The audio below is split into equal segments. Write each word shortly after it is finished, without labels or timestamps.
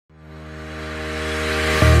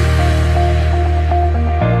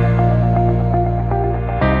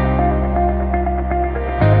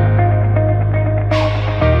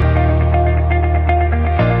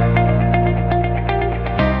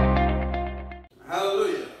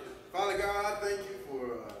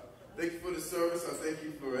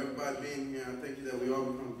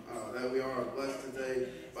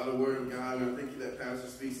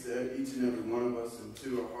speaks to each and every one of us and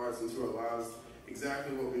to our hearts and to our lives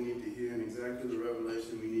exactly what we need to hear and exactly the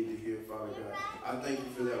revelation we need to hear, Father God. I thank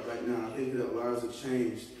you for that right now. I thank you that lives have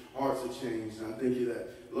changed, hearts have changed, and I thank you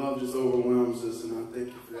that love just overwhelms us, and I thank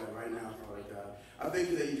you for that right now, Father God. I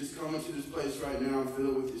thank you that you just come into this place right now and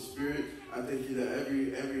fill it with your spirit. I thank you that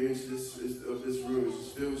every inch of this room is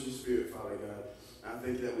just filled with your spirit, Father God. I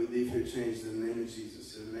thank you that we leave here changed in the name of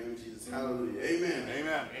Jesus. In the name of Jesus, hallelujah. Amen.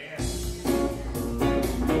 Amen.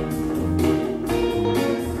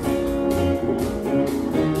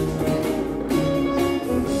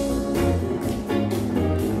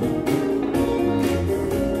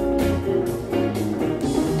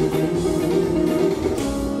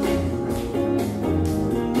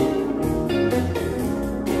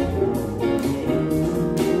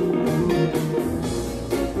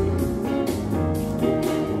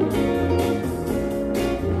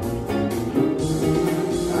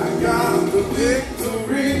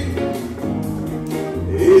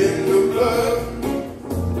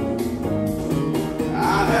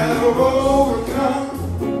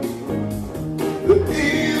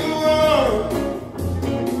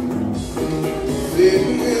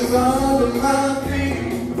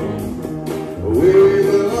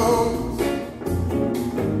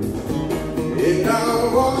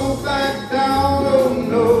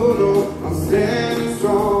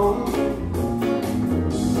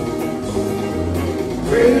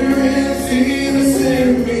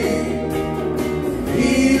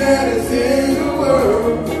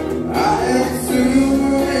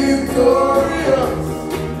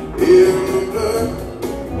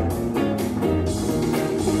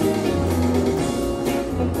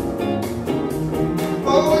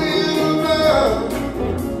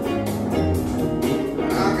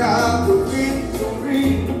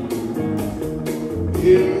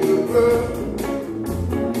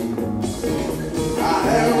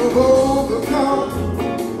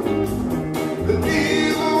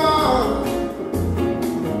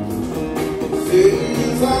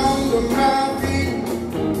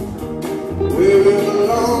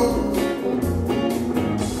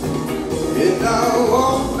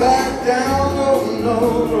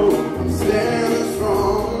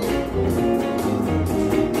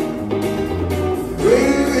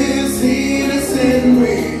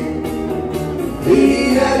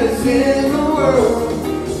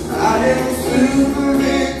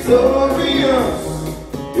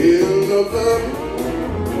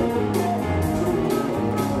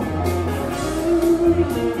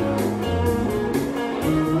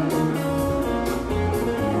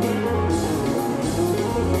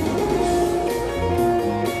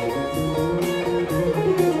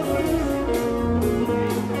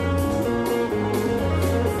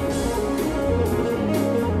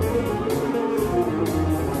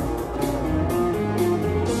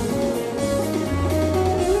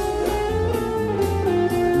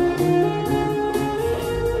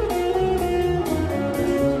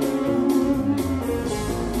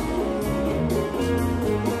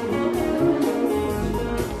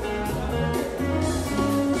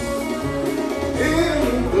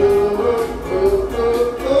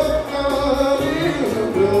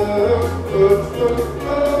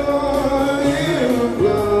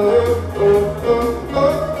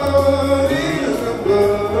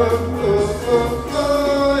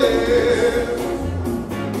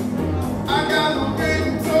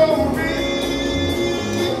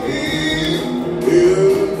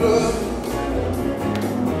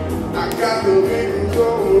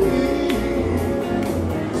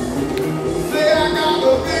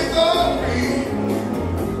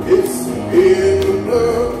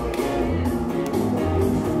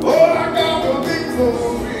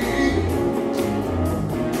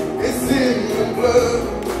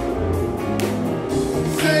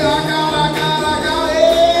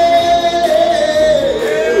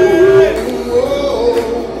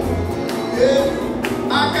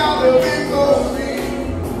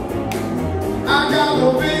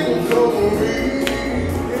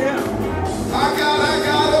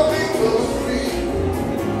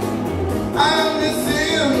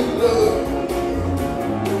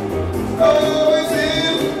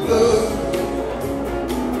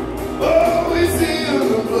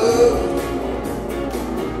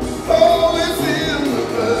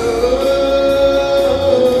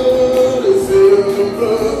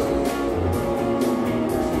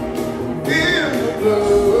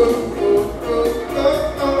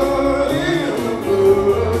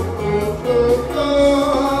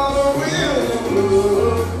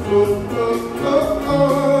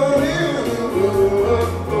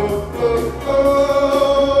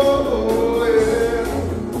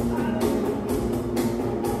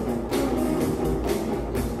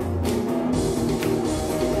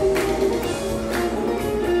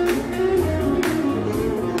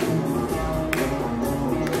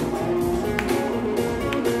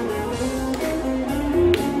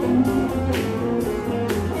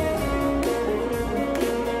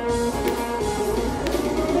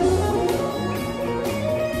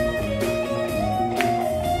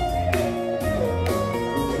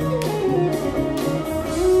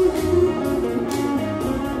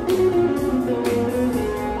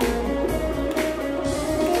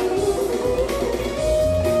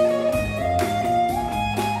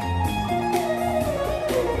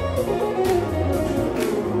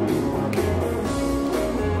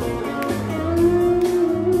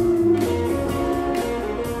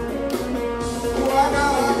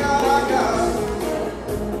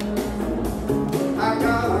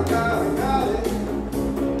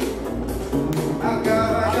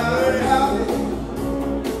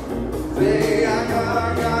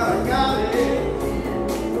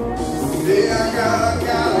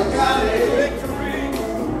 got it.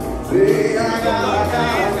 Say I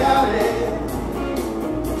got it.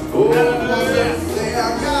 Oh, say I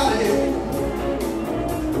got it.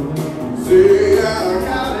 Say I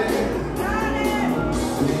got it.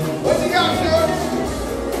 What you got, church?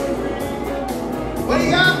 What do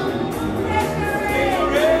you got?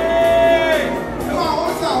 Come on,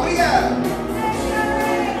 one song. What do you got?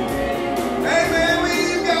 Amen. We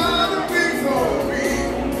got the victory.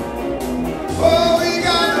 Oh, we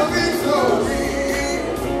got the victory.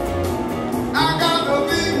 I got the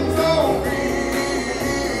victory.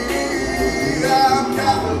 I've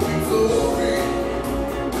got the victory.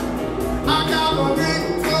 I got the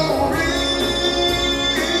victory.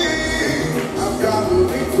 I've got the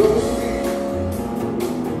victory.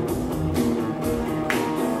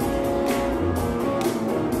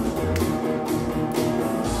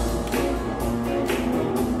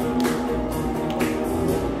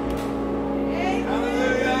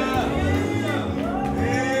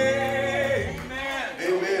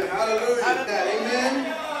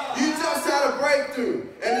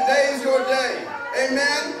 And today is your day.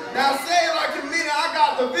 Amen. Now say it like you mean it. I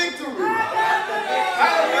got the victory.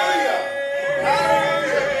 Hallelujah.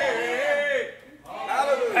 Hallelujah.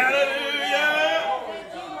 Hallelujah. Hallelujah.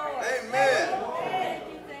 Amen.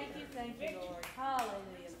 Thank you, Lord.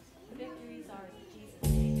 Hallelujah. Victories are in Jesus'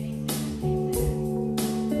 name.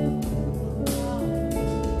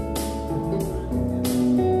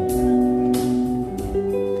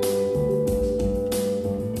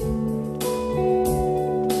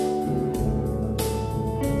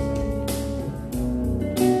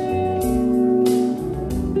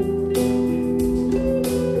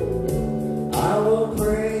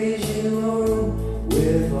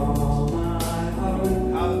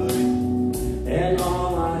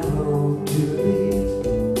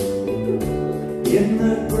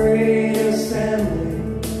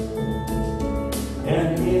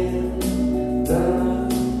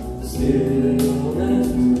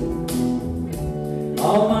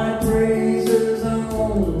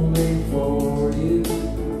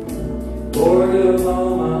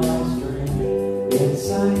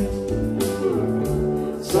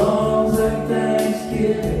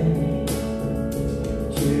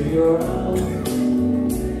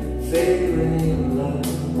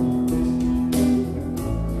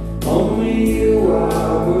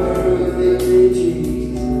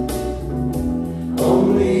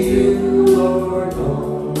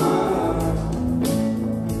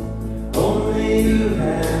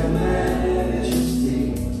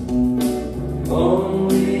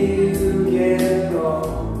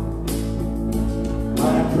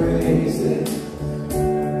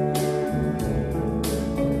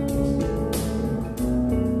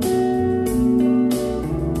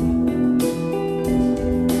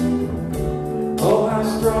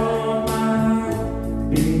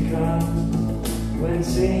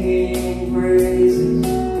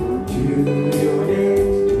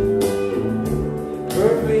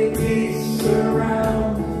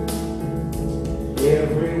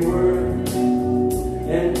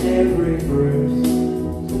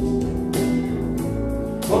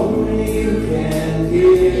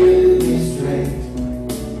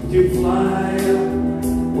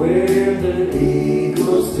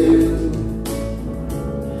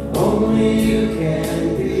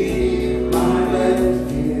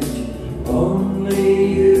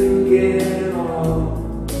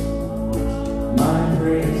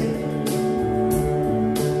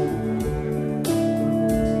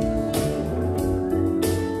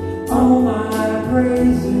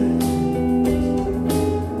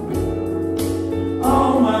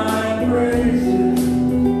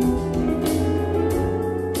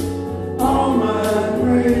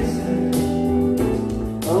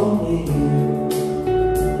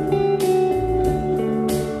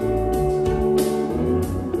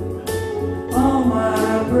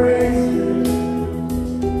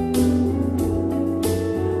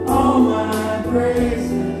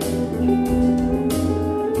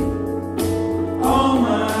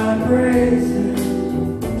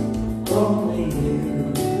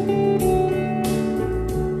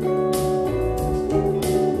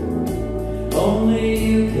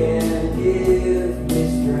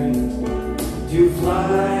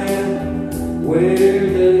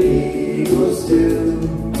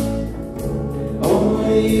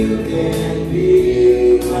 You can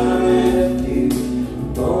be my refuge.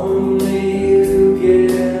 Only you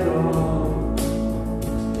can.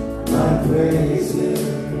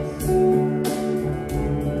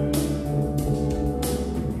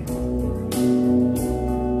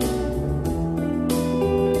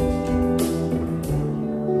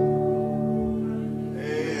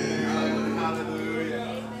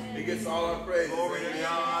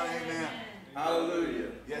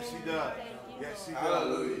 Mighty God.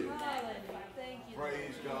 Hallelujah. Hallelujah. Thank you.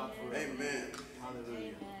 Praise God for it. Amen.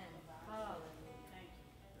 Hallelujah. Amen. Hallelujah.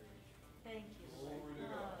 Thank you.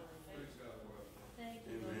 Hallelujah. Thank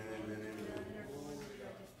you, Lord. Amen, amen, amen.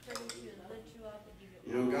 I just praise you and lift you up and give you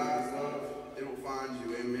You know, God's love, it'll find you.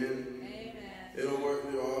 Amen. Amen. It'll work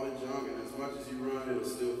through all the junk, and as much as you run, it'll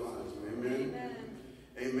still find you. Amen.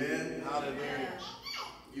 Amen. Hallelujah.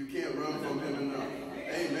 You can't run from him enough.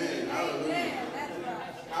 Amen. Hallelujah. Amen. That's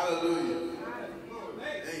right. Hallelujah.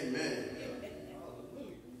 Amen.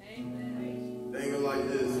 Amen. They go like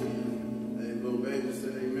this. A little baby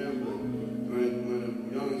said amen, but when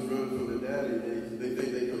the youngins run from the daddy, they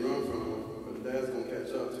think they can run from him, but the dad's going to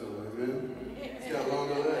catch up to him. Amen. He's got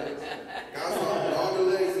longer legs. God's got longer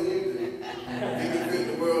legs than you do. He can fit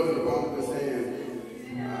the world in the palm of his hand.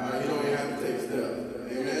 He don't even have to take steps.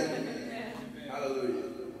 Amen.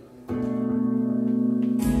 Hallelujah.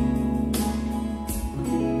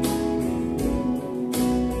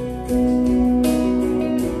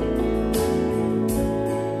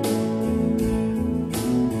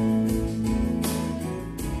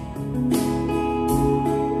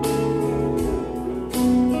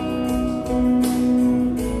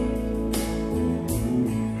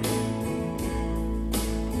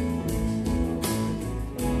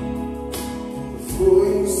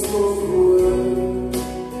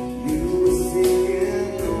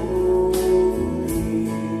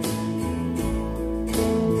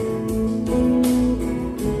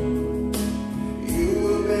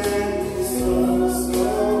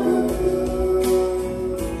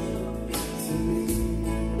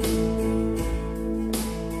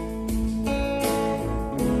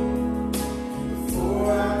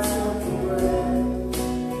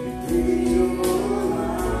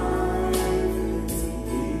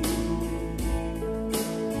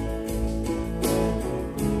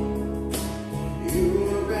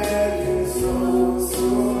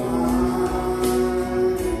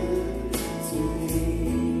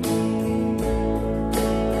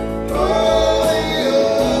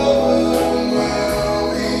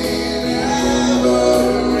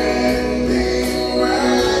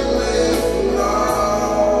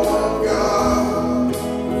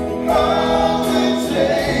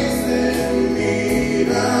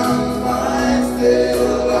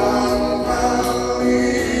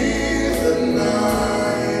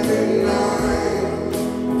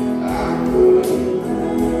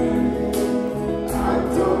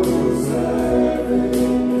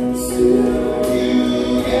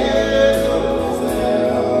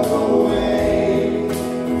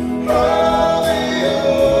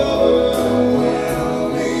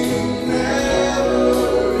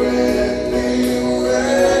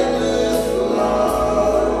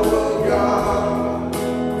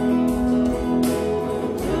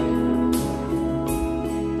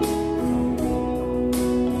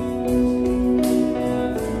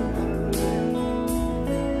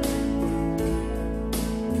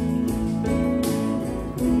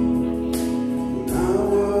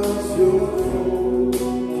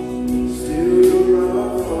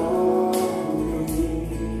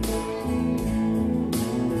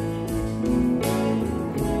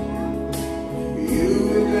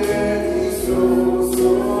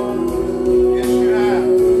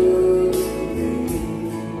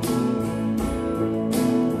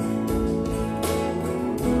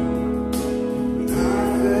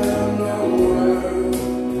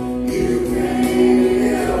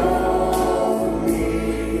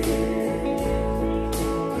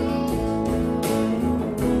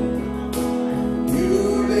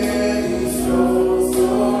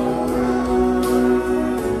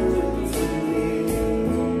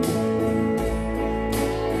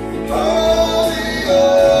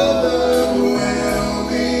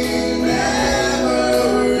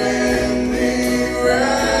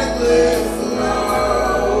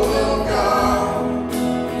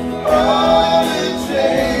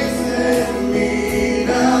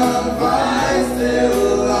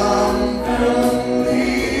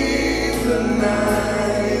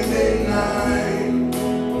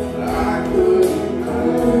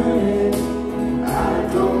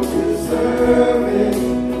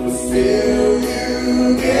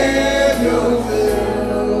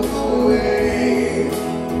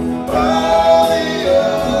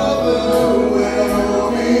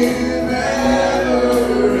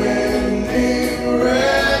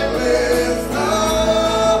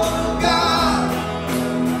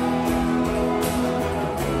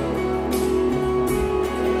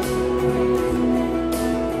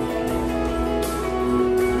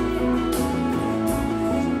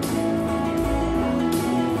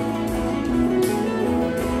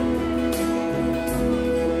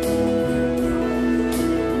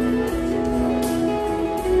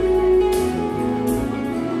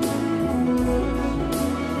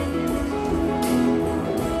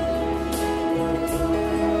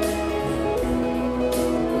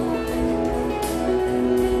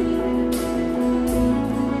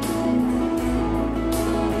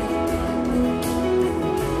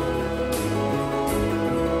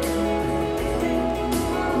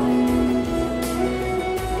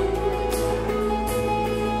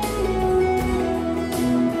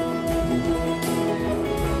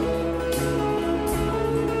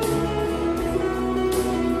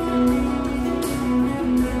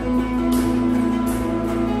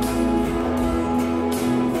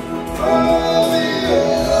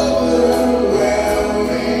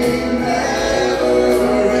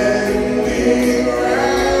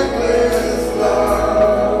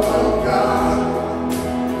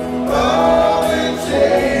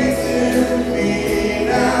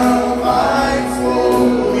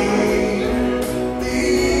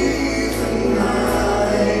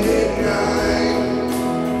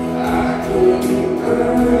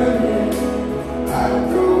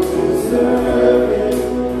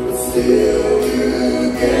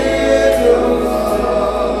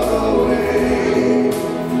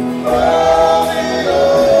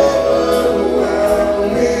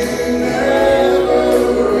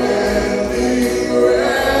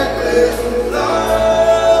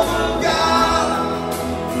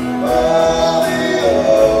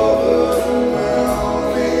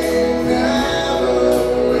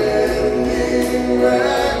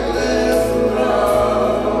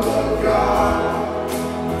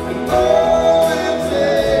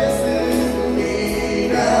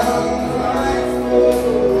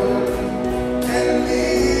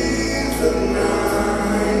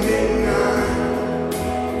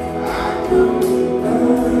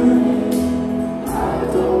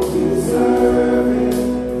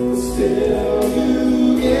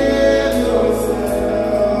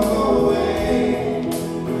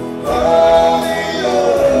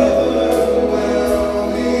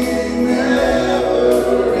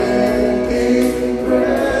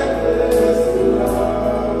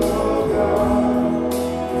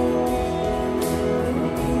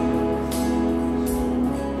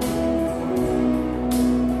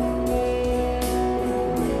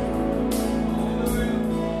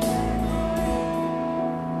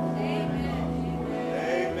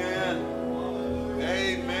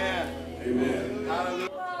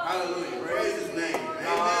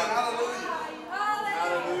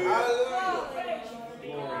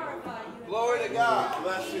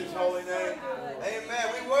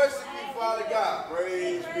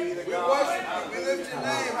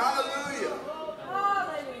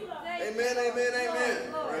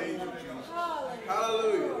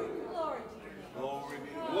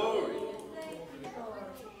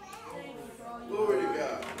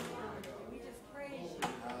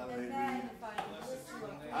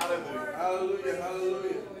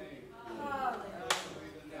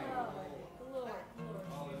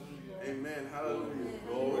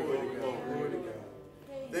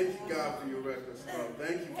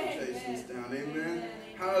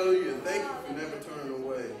 Hallelujah. Thank you for never turning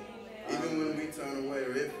away. Even when we turn away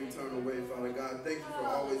or if we turn away, Father God, thank you for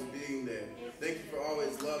always being there. Thank you for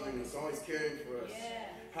always loving us, always caring for us.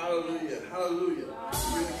 Hallelujah. Hallelujah.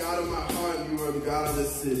 You're the God of my heart and you are the God of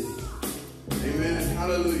this city. Amen.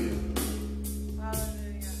 Hallelujah.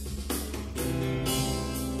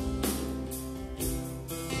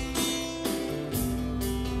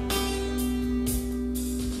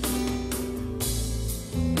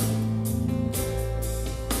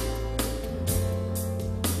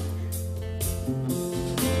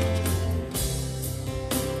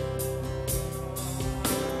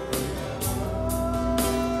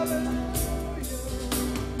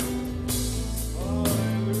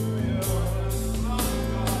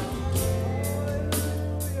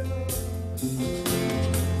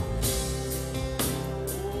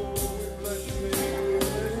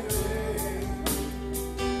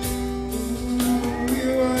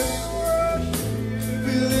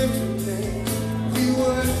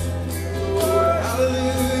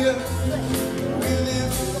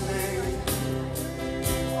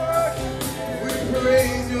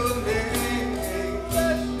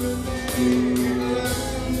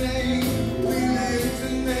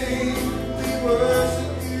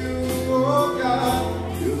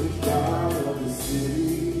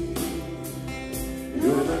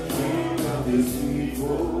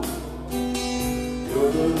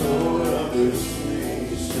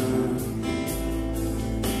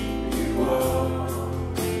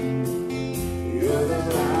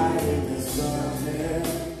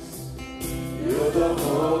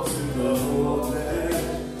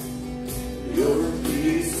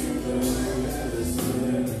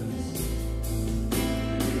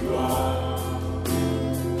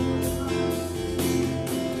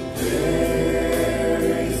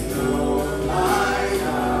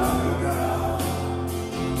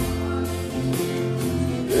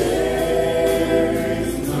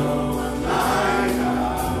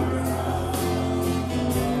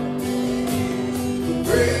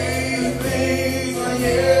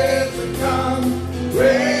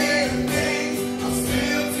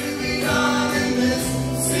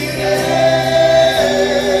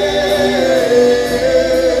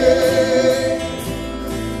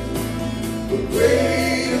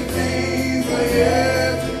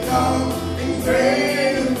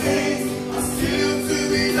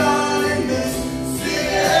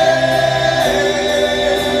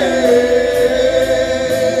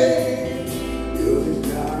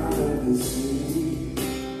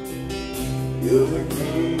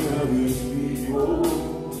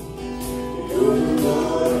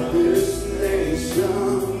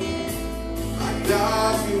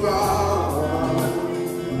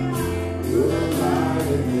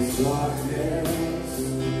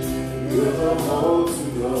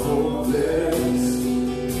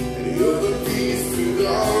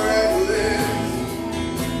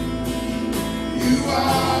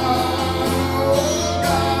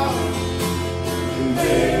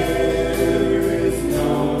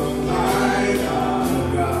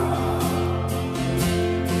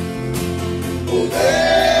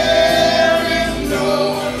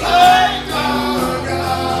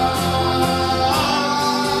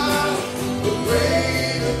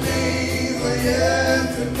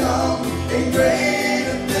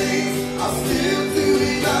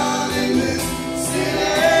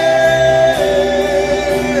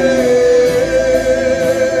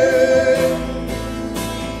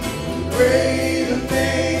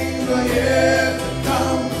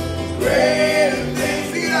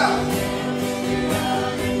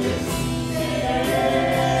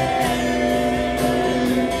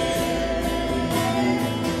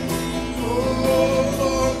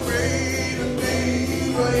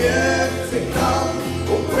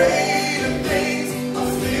 Greater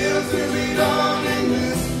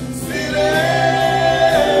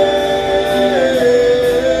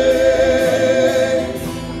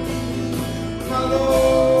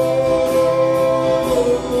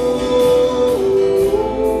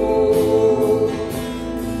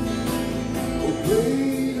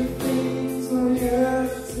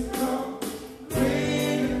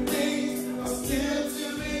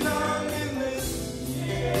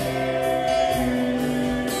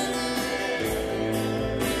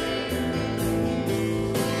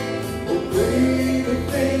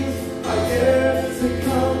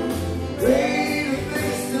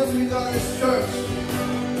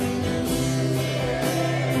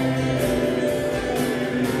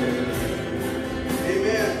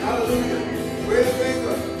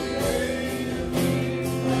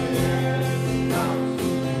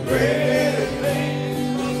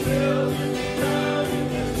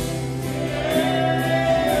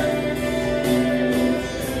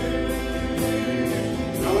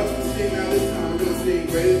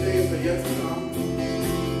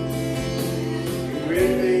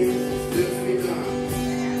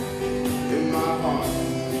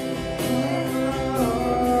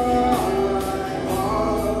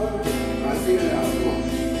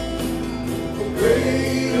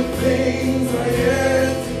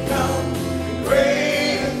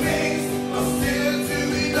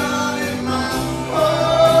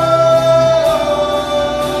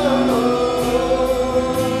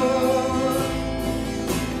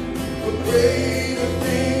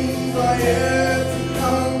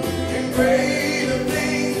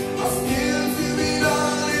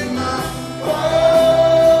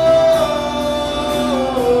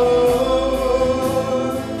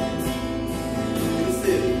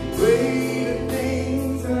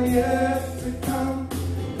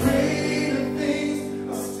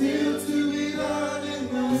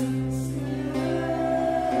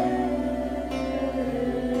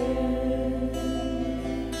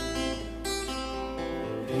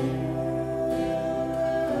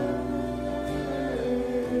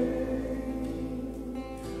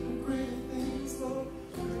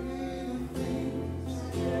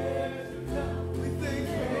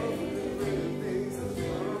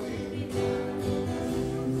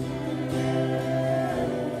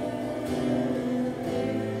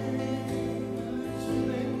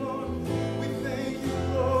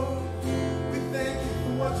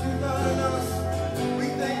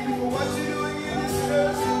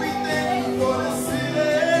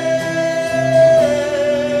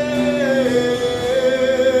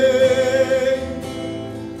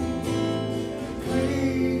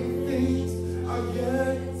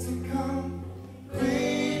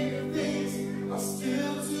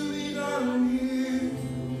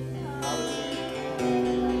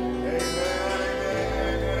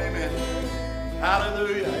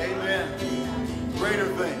Hallelujah. Amen. Greater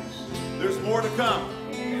things. There's more to come.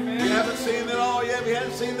 We haven't seen it all yet. We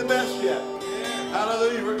haven't seen the best yet.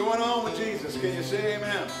 Hallelujah. We're going on with Jesus. Can you say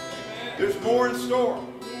amen? There's more in store.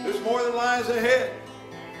 There's more that lies ahead.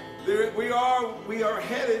 We are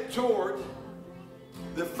headed toward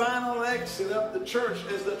the final exit of the church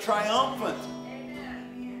as the triumphant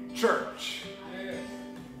church.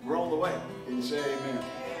 We're on the way. Can you say amen?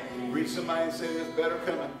 Read somebody and say there's better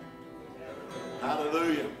coming.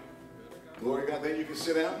 Hallelujah. Glory to God. Then you can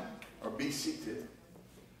sit down or be seated.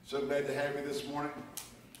 So glad to have you this morning.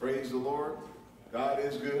 Praise the Lord. God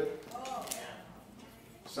is good.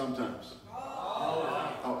 Sometimes.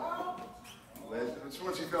 Oh. That's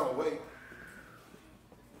once you fell awake.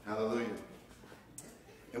 Hallelujah.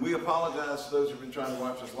 And we apologize to those who've been trying to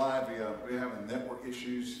watch us live. We're having network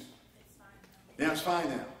issues. Now it's fine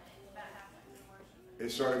now. It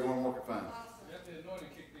started going working fine.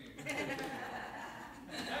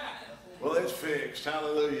 Well, it's fixed.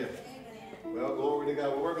 Hallelujah. Well, glory to God.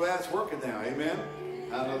 Well, we're glad it's working now. Amen.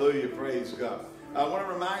 Hallelujah. Praise God. I want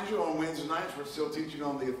to remind you on Wednesday nights we're still teaching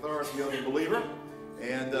on the authority of the believer.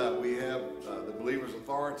 And we have the believer's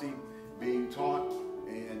authority being taught.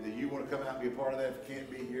 And you want to come out and be a part of that. If you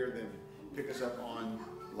can't be here, then pick us up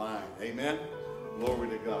online. Amen. Glory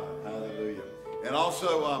to God. Hallelujah. And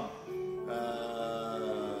also,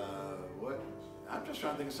 what? I'm just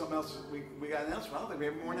trying to think of something else. We got an announcement. I don't think we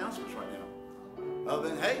have more announcements right now. Other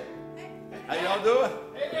than, hey, how y'all doing?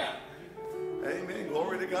 Amen. Amen.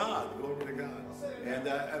 Glory to God. Glory to God. And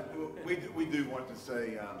we do want to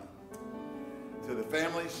say to the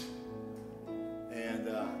families and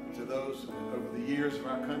to those over the years of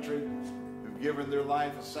our country who've given their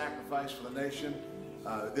life a sacrifice for the nation,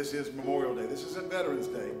 this is Memorial Day. This isn't Veterans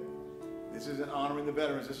Day. This isn't honoring the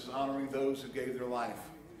veterans. This is honoring those who gave their life.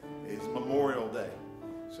 It's Memorial Day.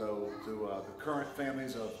 So to the current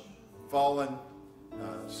families of fallen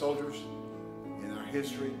soldiers in our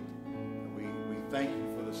history, we thank you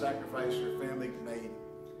for the sacrifice your family made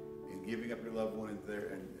in giving up your loved one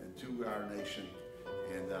and to our nation.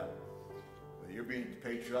 And you're being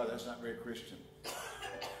patriotic. That's not very Christian.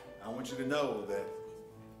 I want you to know that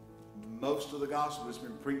most of the gospel that's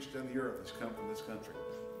been preached on the earth has come from this country.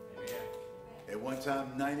 Amen. At one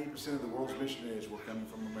time, 90% of the world's missionaries were coming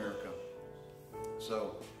from America.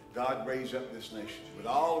 So God raised up this nation with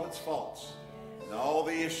all of its faults and all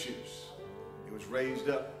the issues. It was raised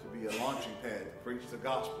up to be a launching pad to preach the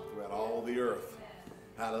gospel throughout all the earth.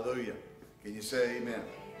 Hallelujah. Can you say amen?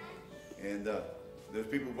 And there's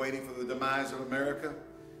people waiting for the demise of America,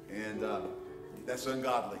 and that's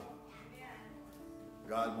ungodly.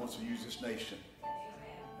 God wants to use this nation.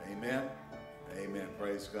 Amen. Amen.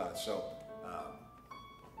 Praise God. So,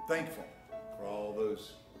 thankful for all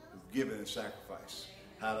those who've given and sacrificed.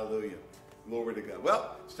 Hallelujah. Glory to God.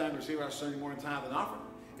 Well, it's time to receive our Sunday morning tithe and offering.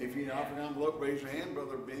 If you need an offering envelope, raise your hand.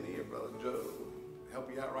 Brother Benny or Brother Joe help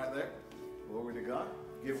you out right there. Glory to God.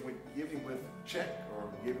 Give him with check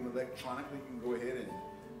or give him electronically. You can go ahead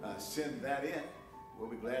and send that in. We'll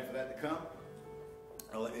be glad for that to come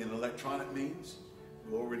in electronic means.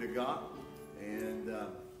 Glory to God. And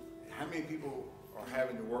how many people are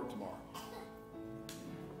having to work tomorrow?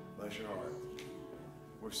 Bless your heart.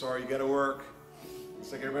 We're sorry you got to work.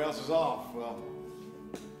 Looks like everybody else is off. Well,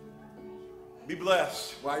 be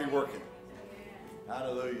blessed while you're working.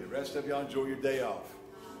 Hallelujah. The rest of y'all enjoy your day off.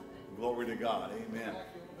 Glory to God. Amen.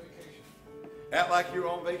 Act like you're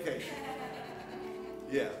on vacation.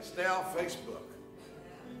 Yeah. Stay off Facebook.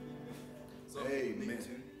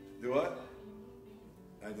 Amen. Do what?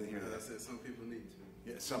 I didn't hear that. I said some people need to.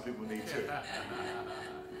 Yeah, some people need to.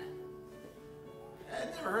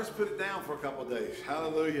 It never hurts to put it down for a couple of days.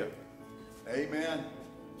 Hallelujah. Amen.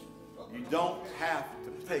 You don't have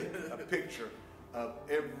to take a picture of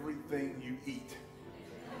everything you eat.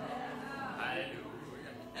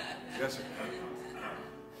 Yes, sir.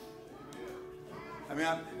 I mean,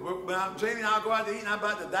 Jamie and I'll go out to eat and I'm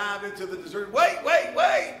about to dive into the dessert. Wait.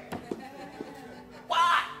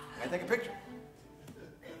 What? I take a picture.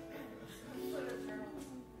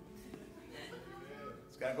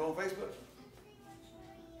 It's got to go on Facebook.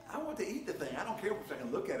 I want to eat the thing. I don't care if I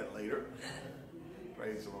can look at it later.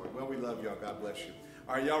 Praise the Lord. Well, we love y'all. God bless you.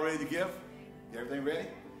 Are y'all ready to give? Everything ready?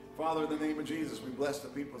 Father, in the name of Jesus, we bless the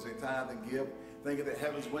people as they tithe and give, thinking that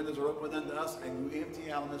heaven's windows are open unto us and you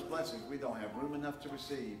empty out on this blessings. We don't have room enough to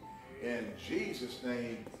receive. In Jesus'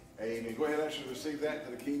 name, amen. Go ahead, ushers, receive that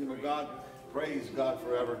to the kingdom of God. Praise God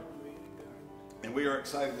forever. And we are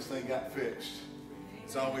excited this thing got fixed.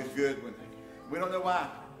 It's always good when we don't know why.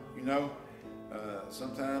 You know,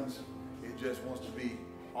 sometimes it just wants to be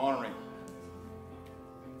honoring.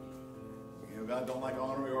 You know, God don't like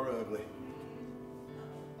ornery or ugly.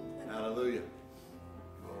 Hallelujah.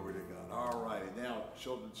 Glory to God. All righty. Now,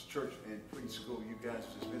 Children's Church and Preschool, you guys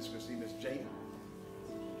dismiss to see Miss Jane.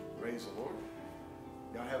 Praise the Lord.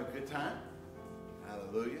 Y'all have a good time.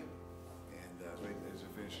 Hallelujah. And as we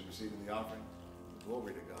finish receiving the offering,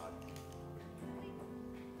 glory to God.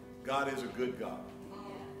 God is a good God.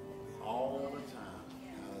 All the time.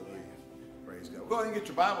 Hallelujah. Praise God. Go ahead and get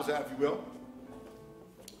your Bibles out, if you will.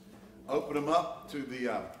 Open them up to the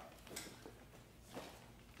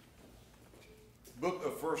book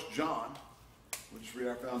of 1 John. We'll just read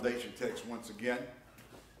our foundation text once again.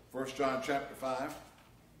 1 John chapter 5.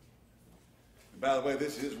 And by the way,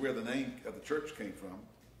 this is where the name of the church came from.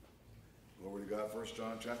 Glory to God. 1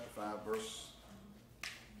 John chapter 5, verse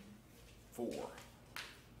 4.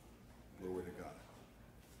 Glory to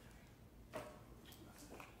God.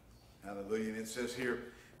 Hallelujah. And it says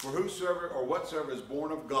here, for whosoever or whatsoever is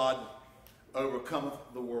born of God overcometh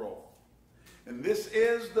the world. And this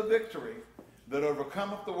is the victory that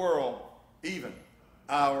overcometh the world, even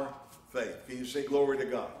our faith. Can you say glory to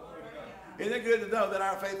God? Isn't it good to know that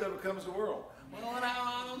our faith overcomes the world? Well,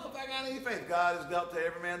 I don't know if I got any faith. God has dealt to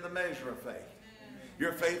every man the measure of faith.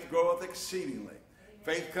 Your faith groweth exceedingly.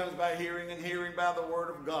 Faith comes by hearing, and hearing by the word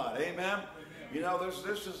of God. Amen? You know, there's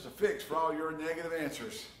just a fix for all your negative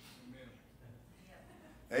answers.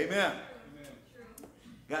 Amen.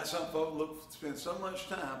 Got some folks spend so much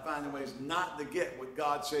time finding ways not to get what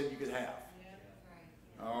God said you could have.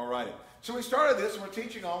 All right. So we started this, and we're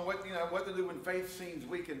teaching on what to do when faith seems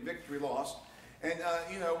weak and victory lost. And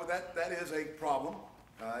that is a problem.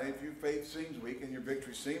 If your faith seems weak and your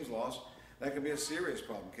victory seems lost, that can be a serious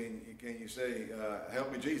problem. Can you say,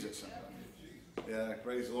 "Help me, Jesus"? Yeah,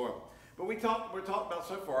 praise the Lord. But we're talking about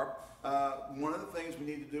so far. One of the things we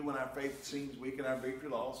need to do when our faith seems weak and our victory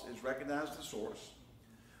lost is recognize the source.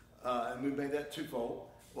 And we've made that twofold.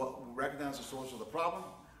 Well, recognize the source of the problem,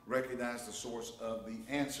 recognize the source of the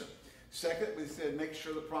answer. Second, we said make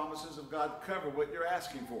sure the promises of God cover what you're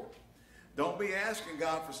asking for. Don't be asking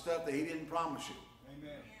God for stuff that he didn't promise you.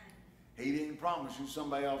 Amen. He didn't promise you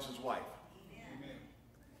somebody else's wife. Amen.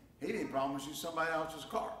 He didn't promise you somebody else's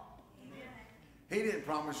car. Amen. He didn't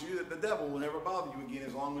promise you that the devil will never bother you again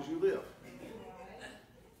as long as you live.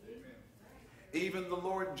 Amen. Even the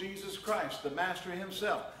Lord Jesus Christ, the Master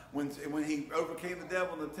himself, when he overcame the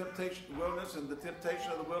devil in the temptation of the wilderness and the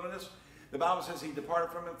temptation of the wilderness, the Bible says he departed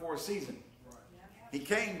from him for a season. Right. He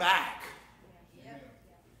came back. Amen.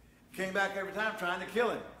 Came back every time trying to kill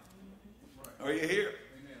him. Right. Are you here?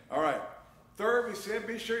 Amen. All right. Third, we said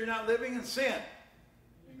be sure you're not living in sin.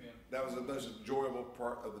 Amen. That was the most enjoyable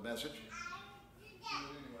part of the message.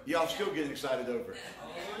 Anyway. Y'all still getting excited over it.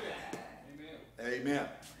 Amen. Amen.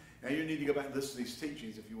 And you need to go back and listen to these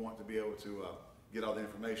teachings if you want to be able to get all the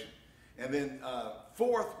information. And then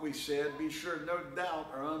fourth, we said, be sure no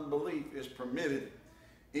doubt or unbelief is permitted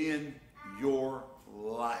in your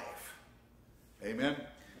life. Amen.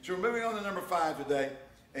 So we're moving on to number 5 today,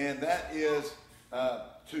 and that is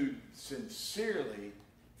to sincerely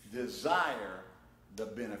desire the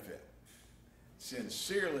benefit.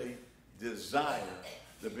 Sincerely desire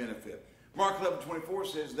the benefit. Mark 11:24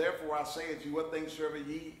 says, therefore I say unto you, what things soever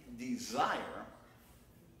ye desire,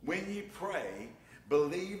 when ye pray,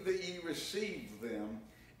 believe that ye receive them,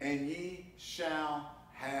 and ye shall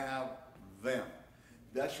have them.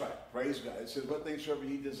 That's right. Praise God. It says, what things soever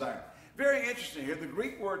ye desire. Very interesting here. The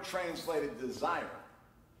Greek word translated desire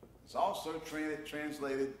is also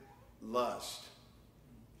translated lust.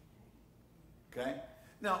 Okay?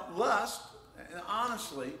 Now, lust, and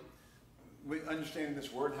honestly, we understand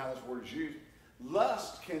this word, how this word is used.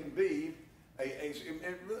 Lust can be,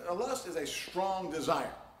 a lust is a strong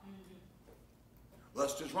desire.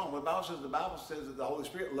 Lust is wrong. The Bible says that the Holy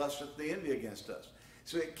Spirit lusteth the envy against us.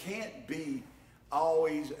 So it can't be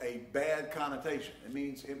always a bad connotation. It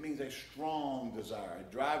means a strong desire,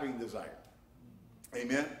 a driving desire.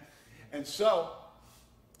 Amen? And so,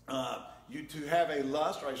 you to have a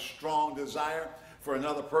lust or a strong desire for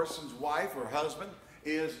another person's wife or husband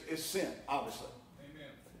is sin, obviously. Amen.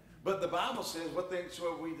 But the Bible says what things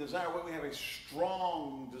we desire, what we have a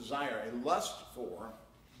strong desire, a lust for,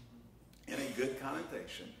 in a good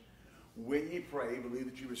connotation. When you pray, believe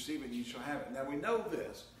that you receive it, and you shall have it. Now we know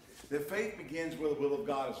this, that faith begins where the will of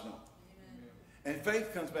God is known. Amen. And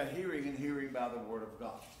faith comes by hearing, and hearing by the word of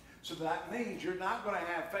God. So that means you're not going to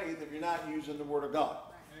have faith if you're not using the word of God.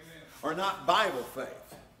 Amen. Or not Bible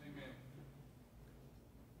faith.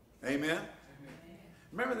 Amen. Amen? Amen.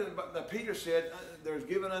 Remember that Peter said, there's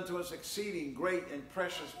given unto us exceeding great and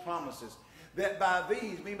precious promises, that by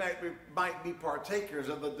these we might be partakers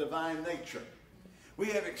of the divine nature. We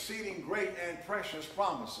have exceeding great and precious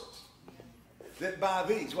promises. That by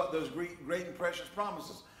these, what those great and precious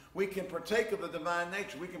promises, we can partake of the divine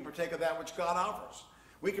nature. We can partake of that which God offers.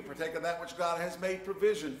 We can partake of that which God has made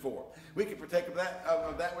provision for. We can partake of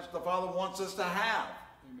that which the Father wants us to have.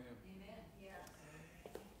 Amen.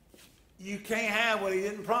 You can't have what He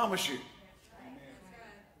didn't promise you. Amen.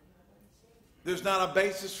 There's not a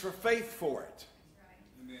basis for faith for it.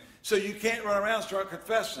 Amen. So you can't run around and start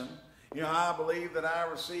confessing, I believe that I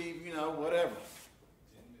receive, whatever.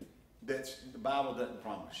 That's the Bible doesn't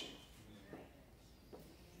promise you.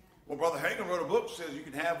 Well, Brother Hagin wrote a book that says you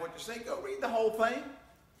can have what you say. Go read the whole thing.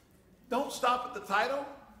 Don't stop at the title.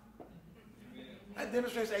 That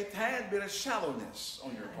demonstrates a tad bit of shallowness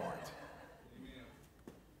on your part.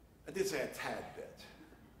 I did say a tad bit.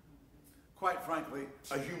 Quite frankly,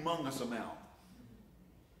 a humongous amount.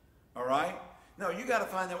 All right? No, you got to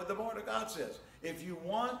find out what the Word of God says. If you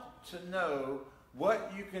want to know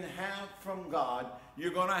what you can have from God,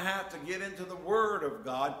 you're going to have to get into the Word of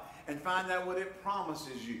God and find out what it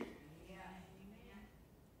promises you.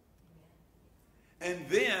 And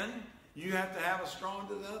then you have to have a strong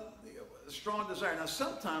desire. Now,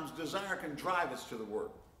 sometimes desire can drive us to the Word.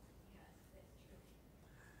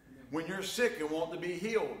 When you're sick and want to be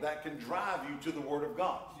healed, that can drive you to the Word of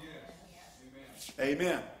God. Yes.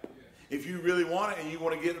 Amen. If you really want it and you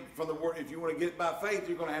want to get it from the Word, if you want to get it by faith,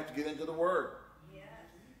 you're going to have to get into the Word.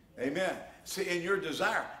 Amen. See, in your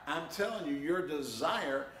desire, I'm telling you, your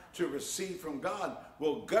desire to receive from God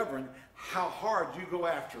will govern how hard you go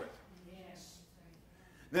after it. Yes.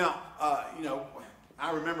 Now,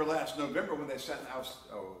 I remember last November when they sent,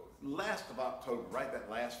 last of October, right,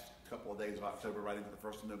 that last couple of days of October, right into the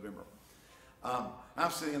 1st of November.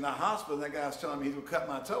 I'm sitting in the hospital, and that guy was telling me he would cut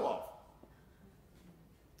my toe off.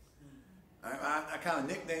 I kind of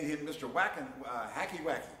nicknamed him Mr. Hacky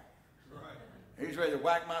Wacky. Right. He's ready to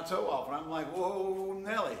whack my toe off, and I'm like, whoa,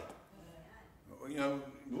 Nelly.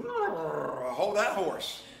 Hold that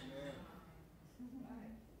horse.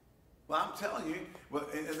 Well, I'm telling you. Well,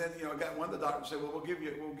 and then I got one of the doctors said, well, we'll give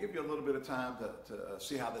you a little bit of time to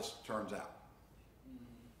see how this turns out.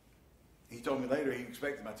 He told me later he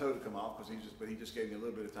expected my toe to come off but he just gave me a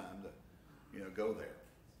little bit of time to, go there.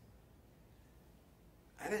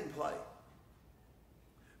 I didn't play.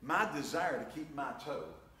 My desire to keep my toe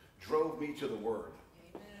drove me to the Word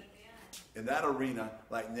in that arena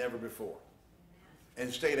like never before,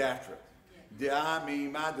 and stayed after it.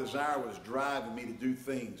 My desire was driving me to do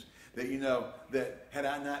things that, that had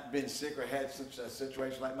I not been sick or had such a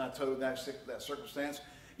situation like my toe, that circumstance,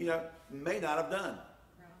 may not have done.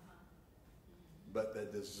 But the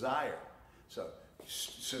desire, so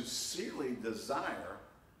sincerely desire,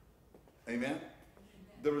 amen,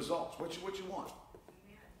 the results, what you want.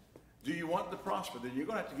 Do you want to prosper? Then you're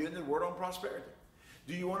going to have to get into the Word on prosperity.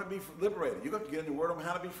 Do you want to be liberated? You're going to have to get into the Word on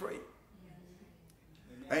how to be free.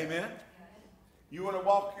 Amen. You want to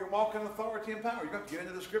walk in authority and power. You're going to have to get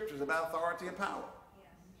into the Scriptures about authority and power.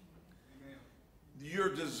 Your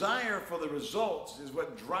desire for the results is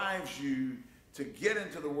what drives you to get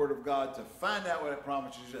into the Word of God, to find out what it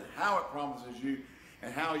promises you, and how it promises you,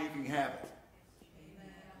 and how you can have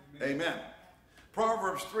it. Amen.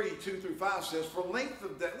 Proverbs 3:2-5 says, for length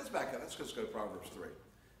of days, let's back up, let's just go to Proverbs 3.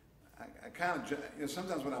 I kind of,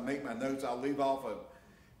 sometimes when I make my notes, I'll leave off a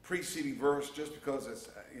preceding verse just because it's,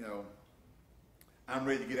 I'm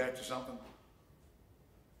ready to get after something.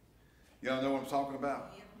 Y'all know what I'm talking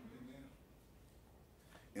about?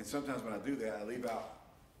 And sometimes when I do that, I leave out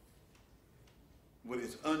what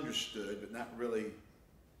is understood, but not really,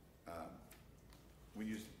 when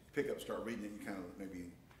you pick up, start reading it, you kind of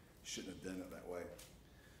maybe shouldn't have done it that way.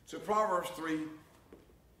 So Proverbs 3,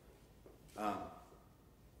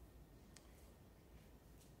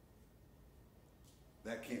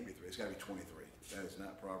 that can't be 3. It's got to be 23. That is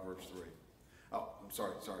not Proverbs 3. Oh, I'm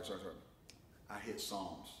sorry. I hit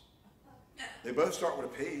Psalms. They both start with a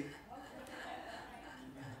P.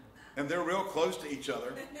 And they're real close to each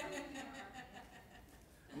other.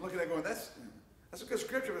 I'm looking at it going, that's a good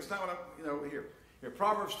scripture, but it's not what I'm, here.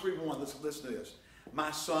 Proverbs 3:1, listen to this.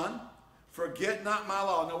 My son, forget not my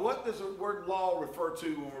law. Now, what does the word law refer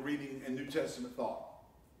to when we're reading in New Testament thought?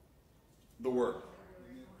 The Word.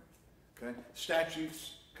 Okay?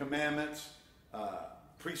 Statutes, commandments,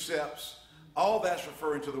 precepts, all that's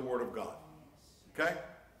referring to the Word of God. Okay?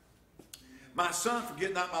 My son,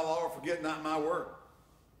 forget not my law, or forget not my word.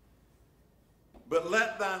 But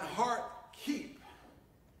let thine heart keep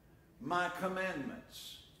my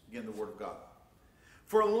commandments. Again, the Word of God.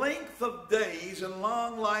 For length of days and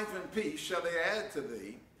long life and peace shall they add to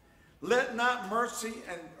thee. Let not mercy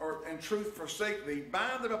and truth forsake thee.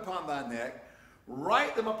 Bind them upon thy neck.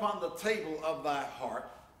 Write them upon the table of thy heart,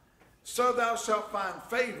 so thou shalt find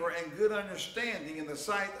favor and good understanding in the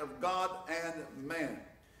sight of God and man.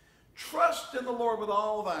 Trust in the Lord with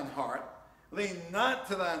all thine heart. Lean not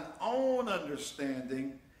to thine own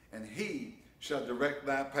understanding, and he shall direct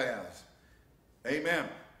thy paths. Amen.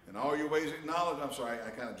 In all your ways acknowledge, I'm sorry, I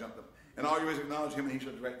kind of jumped up. In all your ways acknowledge him, and he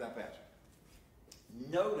shall direct thy paths.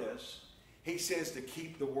 Notice, he says to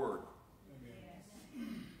keep the word.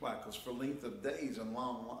 Amen. Why? Because for length of days and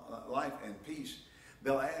long life and peace,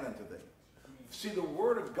 they'll add unto thee. Amen. See, the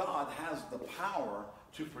word of God has the power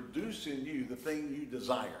to produce in you the thing you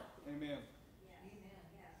desire. Amen.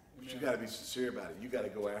 But you got to be sincere about it. You got to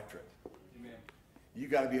go after it. Amen. You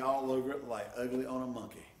got to be all over it like ugly on a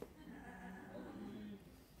monkey.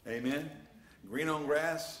 Amen. Green on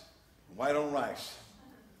grass, white on rice.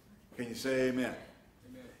 Can you say amen?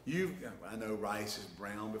 Amen. I know rice is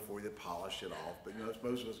brown before you polish it off, but you know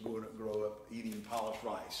most of us grow up eating polished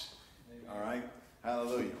rice. Amen. All right?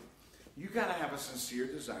 Hallelujah. You got to have a sincere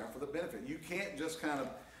desire for the benefit. You can't just kind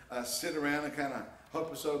of sit around and kind of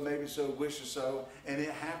hope so, maybe so, wish so, and it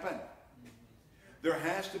happened. There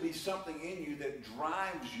has to be something in you that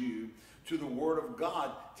drives you to the Word of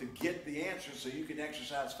God to get the answer so you can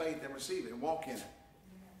exercise faith and receive it and walk in it.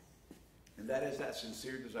 And that is that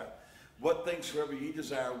sincere desire. What things soever you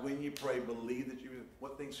desire when you pray, believe that you,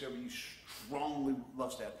 what things soever you strongly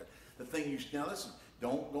lust after. The thing you, now listen,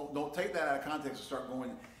 don't take that out of context and start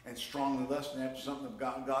going and strongly lusting after something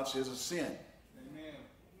that God says is sin. Amen.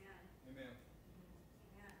 Amen.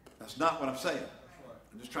 That's not what I'm saying. Right.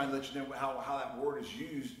 I'm just trying to let you know how that word is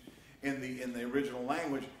used in the original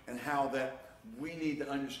language and how that we need to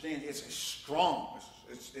understand it's strong.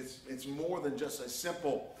 It's more than just a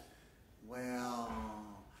simple, well,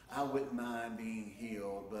 I wouldn't mind being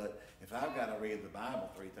healed, but if I've got to read the Bible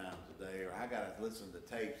 3 times a day, or I got to listen to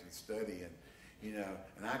tapes and study, and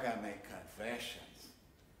and I got to make confessions,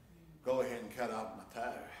 go ahead and cut off my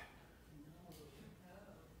toe.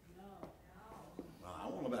 Well, I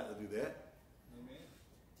don't know about to do that. Amen.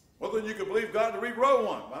 Well, then you can believe God to regrow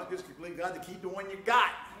one. Why don't you just believe God to keep the one you got?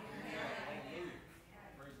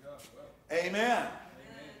 Amen. Amen.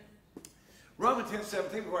 Romans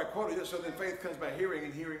 10:17, where I quoted this, so then faith comes by hearing,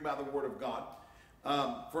 and hearing by the word of God.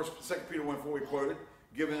 2 Peter 1:4 we quoted,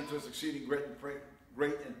 given unto us exceeding great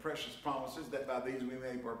and precious promises, that by these we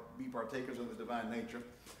may be partakers of the divine nature.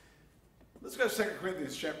 Let's go to 2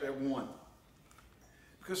 Corinthians chapter 1.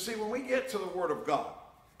 Because see, when we get to the word of God,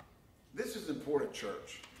 this is important,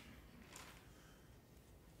 church.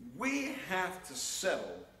 We have to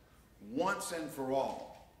settle once and for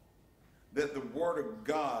all that the word of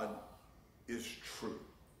God is true.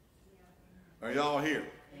 Are y'all here?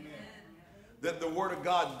 Amen. That the word of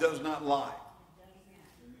God does not lie.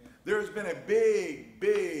 Amen. There's been a big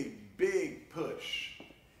push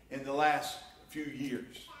in the last few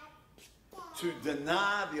years to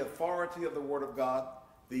deny the authority of the word of God,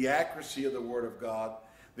 the accuracy of the word of God,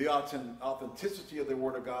 the authenticity of the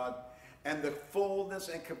word of God, and the fullness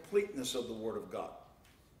and completeness of the word of God.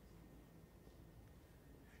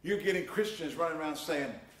 You're getting Christians running around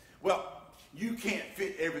saying, well, you can't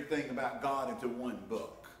fit everything about God into one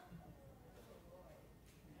book.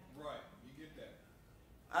 Right, you get that.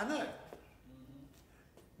 I know. Mm-hmm.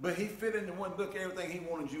 But he fit into one book everything he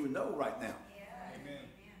wanted you to know right now. Yeah. Amen.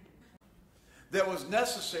 That was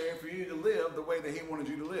necessary for you to live the way that he wanted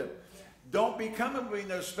you to live. Yeah. Don't be coming with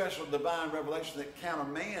no special divine revelation that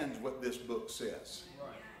countermands what this book says.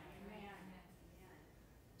 Right.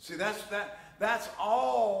 See, that's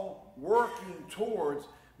all working towards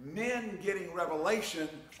men getting revelation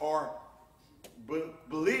or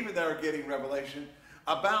believing they're getting revelation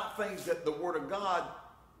about things that the Word of God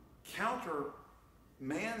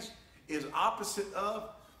countermands, is opposite of,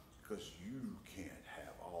 because you can't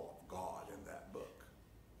have all of God in that book.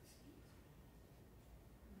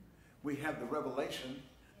 We have the revelation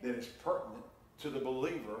that is pertinent to the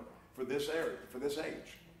believer for this area, for this age.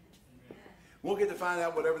 Amen. We'll get to find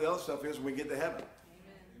out whatever the other stuff is when we get to heaven.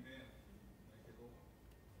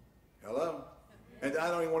 Hello? And I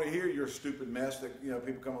don't even want to hear your stupid mess that,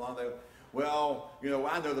 people come along there. Well,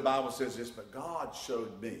 I know the Bible says this, but God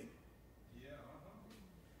showed me. Yeah.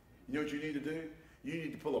 You know what you need to do? You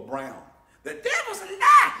need to pull a Brown. The devil's a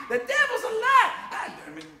lie! The devil's a lie! I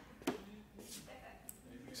mean,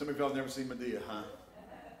 some of y'all have never seen Medea, huh?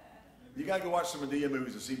 You got to go watch some Medea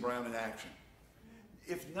movies to see Brown in action.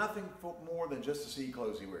 If nothing more than just to see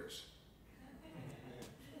clothes he wears.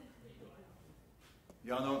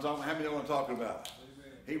 Y'all know what I'm talking about? How many know what I'm talking about?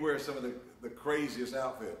 Amen. He wears some of the craziest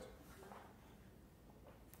outfits.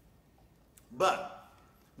 But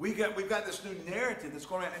We've got this new narrative that's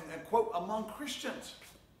going on, and quote, among Christians.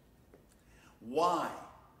 Why?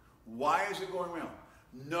 Why is it going around?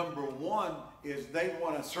 Number one is they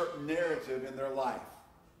want a certain narrative in their life.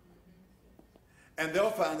 And they'll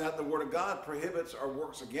find out the Word of God prohibits or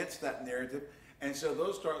works against that narrative. And so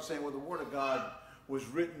they'll start saying, well, the Word of God was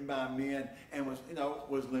written by men and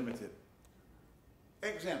was limited.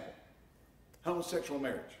 Example, homosexual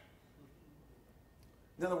marriage.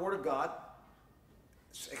 Now the Word of God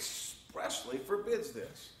expressly forbids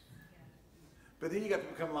this. But then you got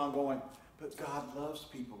people coming along going, but God loves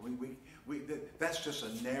people. That's just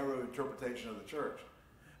a narrow interpretation of the church.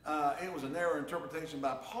 It was a narrow interpretation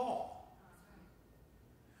by Paul.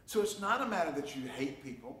 So it's not a matter that you hate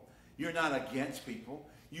people. You're not against people.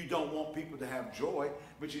 You don't want people to have joy,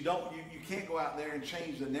 but you can't go out there and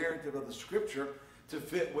change the narrative of the Scripture to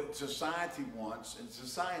fit what society wants and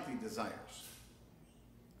society desires.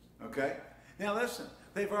 Okay? Now listen,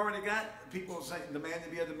 they've already got people saying the man to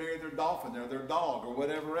be able to marry their dolphin or their dog or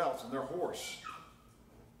whatever else and their horse.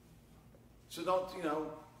 So don't,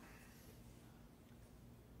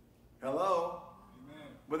 hello? Amen.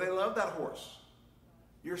 But they love that horse.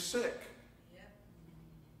 You're sick.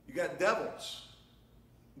 You got devils.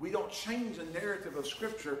 We don't change the narrative of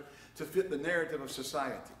Scripture to fit the narrative of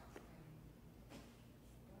society.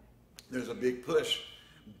 There's a big push.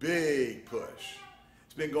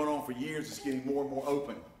 It's been going on for years. It's getting more and more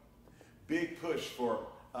open. Big push for,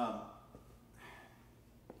 well,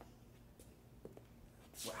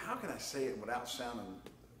 how can I say it without sounding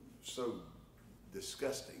so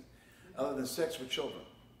disgusting, other than sex with children?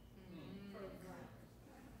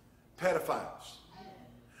 Pedophiles.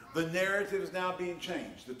 The narrative is now being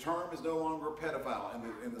changed. The term is no longer pedophile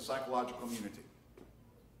in the psychological community.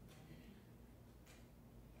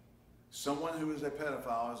 Someone who is a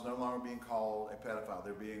pedophile is no longer being called a pedophile.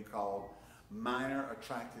 They're being called minor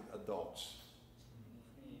attracted adults.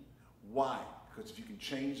 Why? Because if you can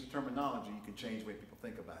change the terminology, you can change the way people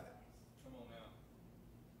think about it. Come on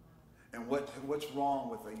now. And what's wrong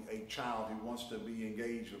with a child who wants to be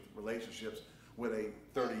engaged with relationships with a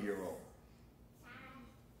 30-year-old?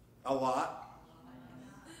 A lot.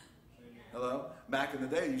 Hello? Back in the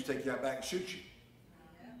day, they used to take you out back and shoot you.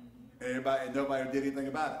 And nobody did anything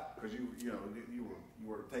about it because you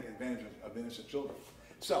were taking advantage of innocent children.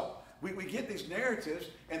 So we get these narratives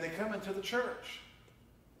and they come into the church.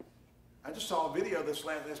 I just saw a video this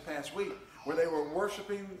past week where they were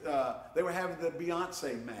worshiping, they were having the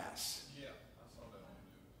Beyonce Mass. Yeah, I saw that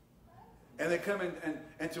on the news. And they come in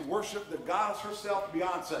and to worship the goddess herself,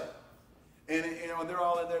 Beyonce. And they're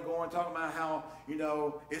all in there talking about how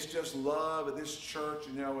it's just love at this church,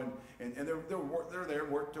 and they're there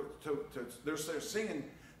they're singing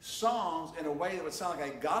songs in a way that would sound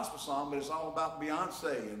like a gospel song, but it's all about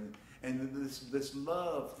Beyonce and this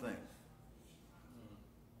love thing.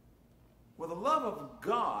 Well, the love of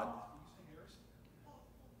God,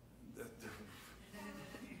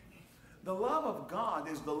 the love of God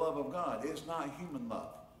is the love of God. It's not human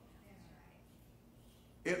love.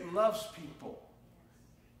 It loves people.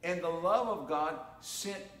 And the love of God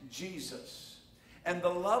sent Jesus. And the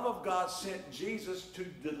love of God sent Jesus to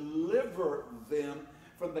deliver them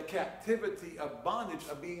from the captivity of bondage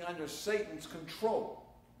of being under Satan's control.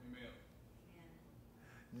 Amen.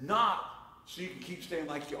 Not so you can keep staying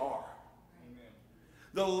like you are. Amen.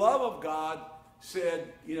 The love of God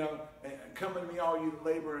said, come to me all you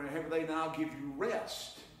labor and heavy laden, and I'll give you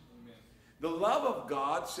rest. Amen. The love of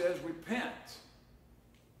God says repent.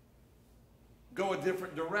 Go a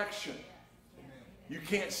different direction. Amen. You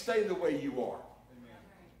can't stay the way you are. Amen.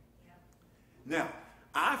 Now,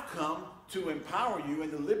 I've come to empower you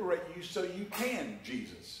and to liberate you so you can,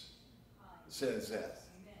 Jesus says that.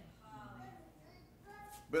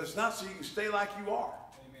 But it's not so you can stay like you are.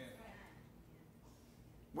 Amen.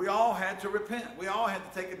 We all had to repent. We all had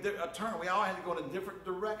to take a turn. We all had to go in a different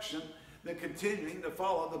direction than continuing to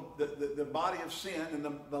follow the body of sin and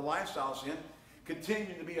the lifestyle of sin,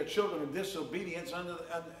 continuing to be a children of disobedience and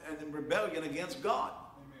in rebellion against God.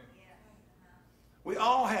 Amen. We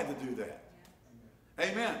all had to do that.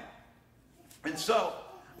 Amen. And so,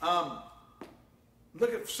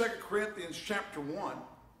 look at 2 Corinthians chapter 1.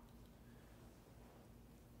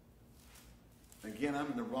 Again, I'm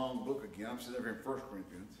in the wrong book again. I'm sitting over here in 1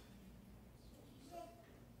 Corinthians.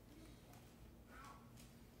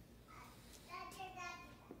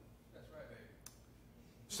 That's right, baby.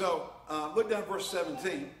 So, look down at verse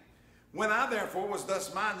 17. When I therefore was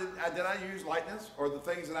thus minded, did I use lightness or the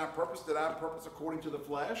things that I purposed? Did I purpose according to the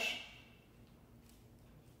flesh?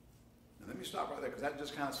 Now, let me stop right there because that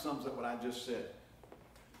just kind of sums up what I just said.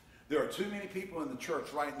 There are too many people in the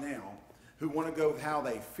church right now who want to go with how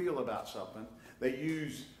they feel about something. They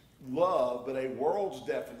use love, but a world's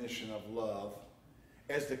definition of love,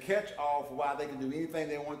 as the catch-all for why they can do anything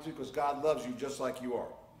they want to because God loves you just like you are.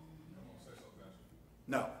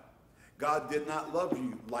 No. God did not love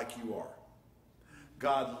you like you are.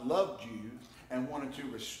 God loved you and wanted to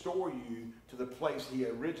restore you to the place he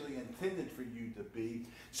originally intended for you to be.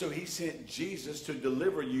 So he sent Jesus to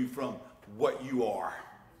deliver you from what you are.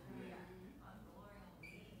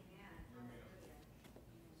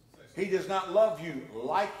 He does not love you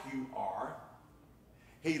like you are.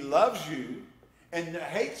 He loves you and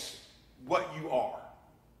hates what you are.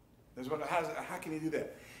 How can he do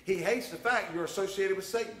that? He hates the fact you're associated with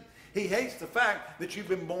Satan. He hates the fact that you've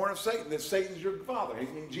been born of Satan, that Satan's your father.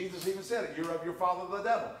 Jesus even said it, you're of your father the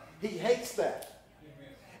devil. He hates that.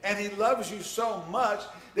 And he loves you so much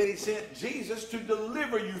that he sent Jesus to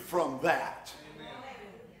deliver you from that.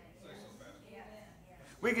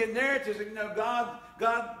 We get narratives that,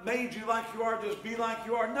 God made you like you are, just be like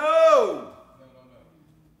you are. No!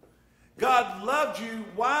 God loved you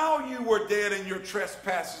while you were dead in your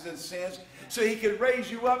trespasses and sins, so he could raise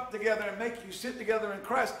you up together and make you sit together in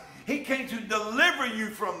Christ. He came to deliver you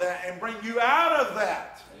from that and bring you out of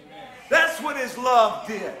that. Amen. That's what his love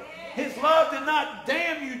did. His love did not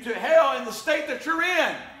damn you to hell in the state that you're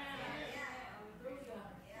in.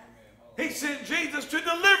 He sent Jesus to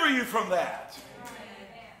deliver you from that.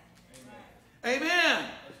 Amen.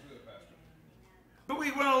 But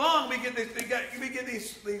we run along, we get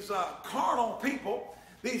these carnal people,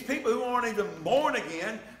 these people who aren't even born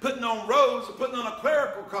again, putting on robes, putting on a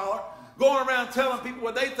clerical collar, going around telling people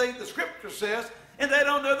what they think the Scripture says, and they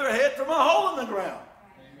don't know their head from a hole in the ground.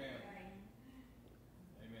 Amen.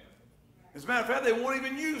 Amen. As a matter of fact, they won't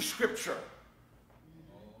even use Scripture.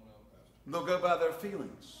 They'll go by their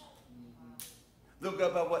feelings. They'll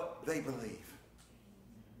go by what they believe.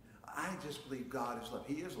 I just believe God is love.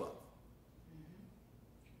 He is love.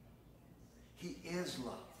 He is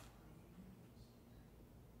love.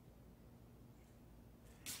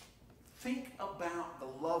 Think about the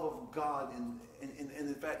love of God in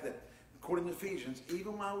the fact that, according to Ephesians,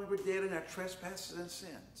 even while we were dead in our trespasses and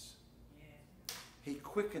sins, he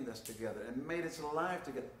quickened us together and made us alive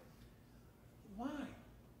together. Why?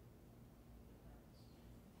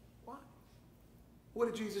 Why? What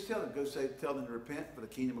did Jesus tell them? Tell them to repent, for the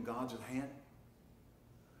kingdom of God's at hand.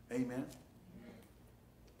 Amen.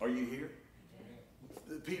 Are you here?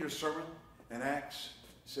 Peter's sermon in Acts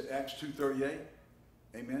 2:38.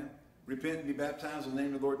 Amen. Repent and be baptized in the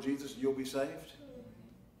name of the Lord Jesus and you'll be saved.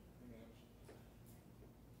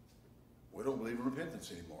 We don't believe in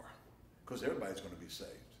repentance anymore because everybody's going to be saved.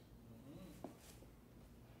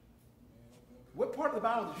 What part of the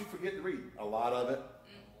Bible did you forget to read? A lot of it.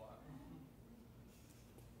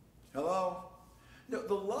 Hello? No,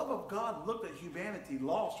 the love of God looked at humanity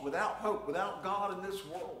lost, without hope, without God in this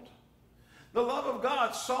world. The love of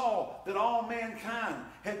God saw that all mankind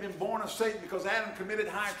had been born of Satan because Adam committed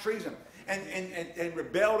high treason and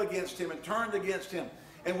rebelled against him and turned against him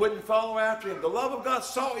and wouldn't follow after him. The love of God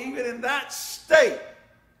saw even in that state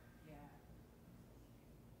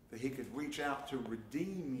that he could reach out to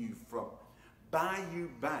redeem you from, buy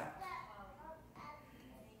you back.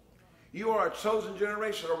 You are a chosen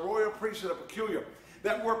generation, a royal priesthood, a peculiar.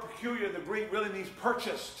 That word peculiar in the Greek really means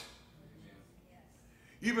purchased.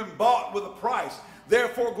 You've been bought with a price.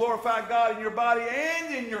 Therefore, glorify God in your body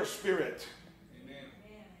and in your spirit.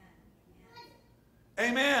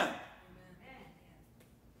 Amen. Amen.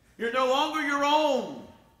 You're no longer your own.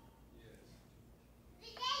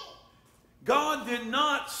 God did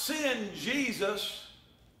not send Jesus.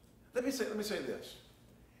 Let me say this.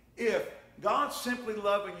 If God simply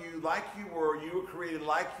loving you like you were created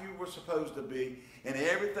like you were supposed to be, and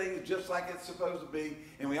everything is just like it's supposed to be,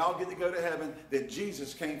 and we all get to go to heaven, that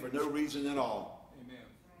Jesus came for no reason at all. Amen.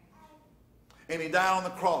 And he died on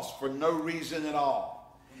the cross for no reason at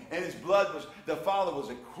all. And his blood was, the Father was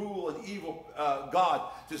a cruel and evil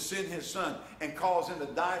God to send his Son and cause him to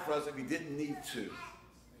die for us if he didn't need to. Amen.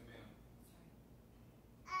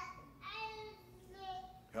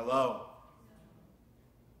 Hello?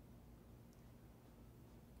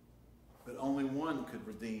 But only one could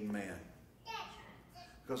redeem man.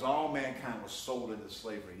 Because all mankind was sold into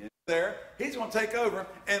slavery. And there, he's going to take over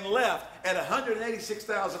and left at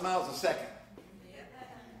 186,000 miles a second.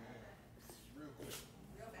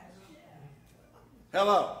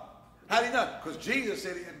 Hello. How do you know? Because Jesus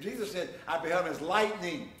said, I beheld him as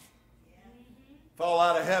lightning fall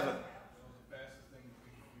out of heaven.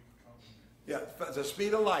 Yeah, the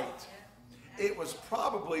speed of light. It was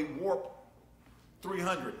probably warp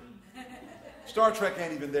 300. Star Trek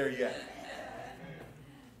ain't even there yet.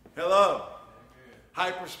 Hello.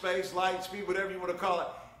 Hyperspace, light speed, whatever you want to call it.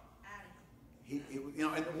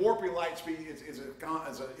 And warping light speed is an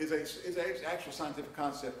actual scientific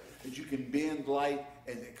concept that you can bend light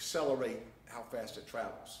and accelerate how fast it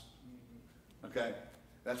travels. Okay?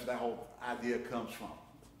 That's where that whole idea comes from.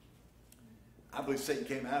 I believe Satan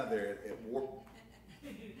came out of there at warp.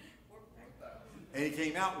 And he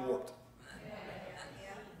came out warped.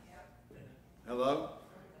 Hello?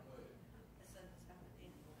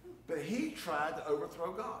 But he tried to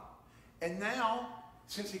overthrow God. And now,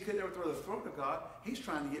 since he couldn't overthrow the throne of God, he's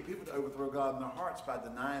trying to get people to overthrow God in their hearts by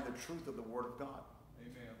denying the truth of the Word of God.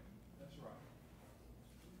 Amen. That's right.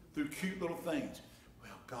 Through cute little things.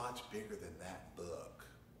 Well, God's bigger than that book.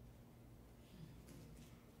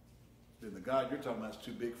 Then the God you're talking about is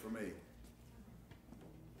too big for me.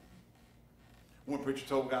 One preacher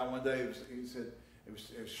told a guy one day, he said, he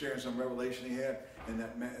was sharing some revelation he had, and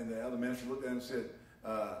the other minister looked at him and said,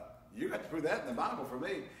 you got to prove that in the Bible for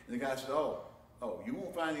me. And the guy said, oh, you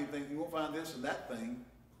won't find anything, you won't find this and that thing.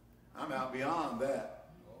 I'm out beyond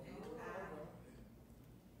that.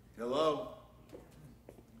 Hello?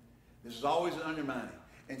 This is always an undermining.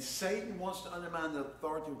 And Satan wants to undermine the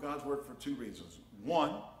authority of God's word for two reasons.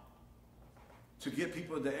 One, to get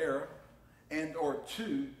people into error, and or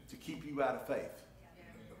two, to keep you out of faith.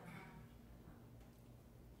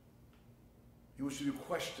 He wants you to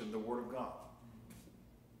question the Word of God.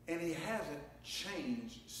 And he hasn't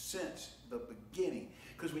changed since the beginning.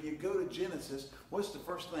 Because when you go to Genesis, what's the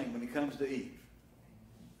first thing when he comes to Eve?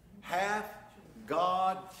 Hath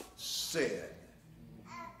God said.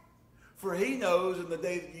 For he knows in the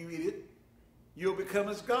day that you eat it, you'll become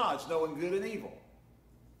as gods, knowing good and evil.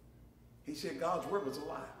 He said God's word was a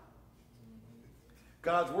lie.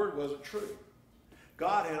 God's word wasn't true.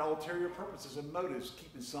 God had ulterior purposes and motives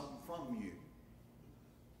keeping something from you.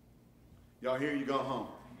 Y'all hear you go home.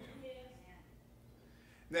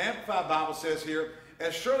 The Amplified Bible says here,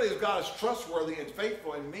 as surely as God is trustworthy and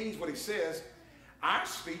faithful and means what he says, our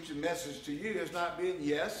speech and message to you has not been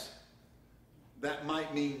yes. That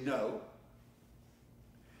might mean no.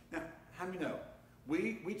 Now, how many know?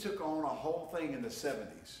 We took on a whole thing in the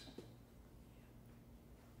 70s.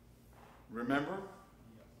 Remember?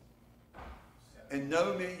 And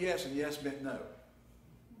no meant yes, and yes meant no.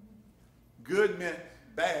 Good meant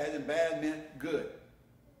bad, and bad meant good.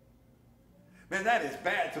 Man, that is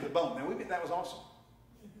bad to the bone. Now, we think that was awesome.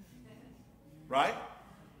 Right?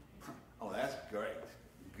 Oh, that's great.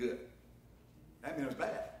 Good. That means it was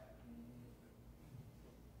bad.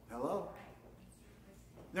 Hello?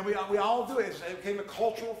 Now, we all do it. It became a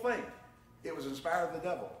cultural thing. It was inspired of the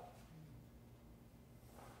devil.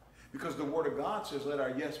 Because the Word of God says, let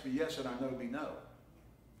our yes be yes and our no be no.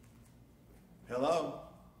 Hello?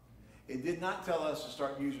 It did not tell us to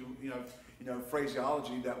start using,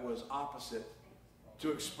 phraseology that was opposite to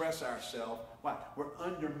express ourselves. Why? We're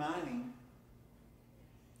undermining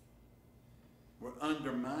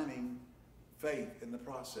faith in the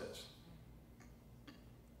process.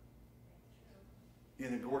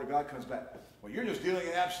 And the Word of God comes back. Well, you're just dealing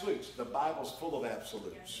in absolutes. The Bible's full of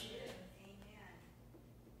absolutes.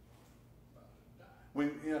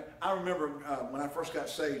 I remember when I first got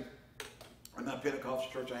saved in my Pentecostal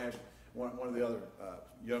church, I had one of the other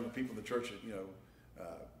younger people in the church that,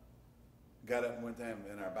 got up and went down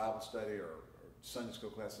in our Bible study or Sunday school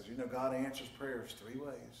classes. God answers prayers 3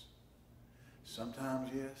 ways. Sometimes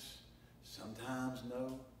yes, sometimes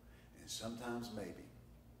no, and sometimes maybe.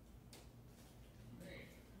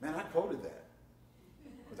 Man, I quoted that.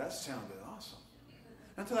 But that sounded awesome.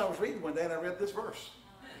 Until I was reading one day and I read this verse.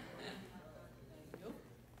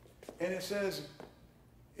 And it says,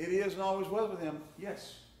 it is and always was with him,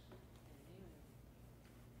 yes.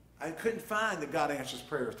 I couldn't find that God answers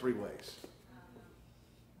prayer 3 ways.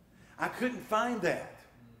 I couldn't find that.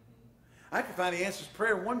 I could find he answers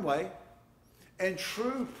prayer 1 way, and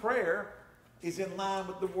true prayer is in line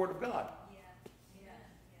with the Word of God.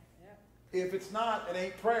 If it's not, it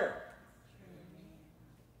ain't prayer.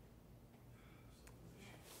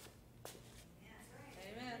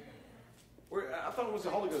 Amen. I thought it was the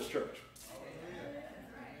Holy Ghost church.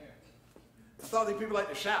 I thought these people like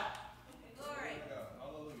to shout.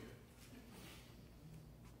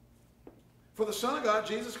 For the Son of God,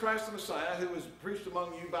 Jesus Christ the Messiah, who was preached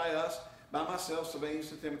among you by us, by myself,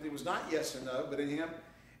 Silvanus and Timothy, was not yes and no, but in him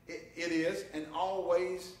it is and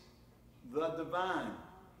always the divine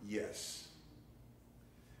yes.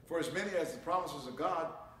 For as many as the promises of God,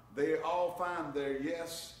 they all find their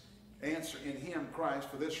yes answer in him, Christ.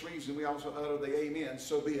 For this reason we also utter the amen,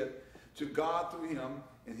 so be it, to God through him,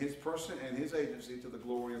 in his person and his agency, to the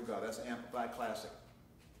glory of God. That's the Amplified Classic.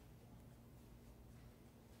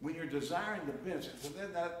 when you're desiring the benefit, so then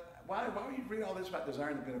why would you read all this about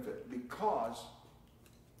desiring the benefit? Because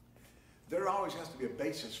there always has to be a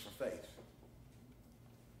basis for faith.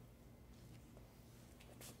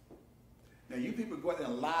 Now, you people go out there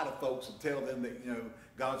and lie to folks and tell them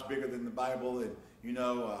that, God's bigger than the Bible and,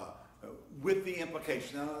 with the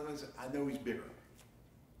implication. Now, I know he's bigger.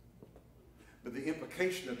 But the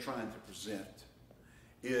implication they're trying to present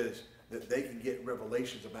is that they can get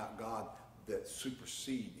revelations about God that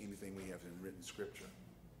supersede anything we have in written Scripture.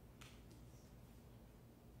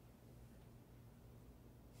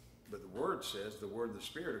 But the Word says, the Word and the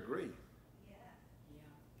Spirit agree.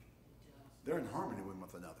 They're in harmony with one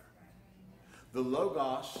another. The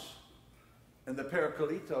Logos and the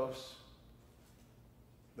Parakletos,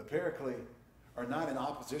 the Paraclete, are not in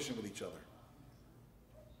opposition with each other.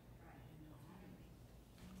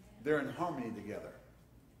 They're in harmony together.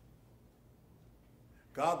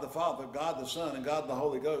 God the Father, God the Son, and God the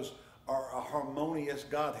Holy Ghost are a harmonious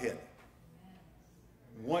Godhead.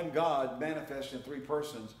 One God manifest in three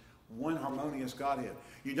persons, one harmonious Godhead.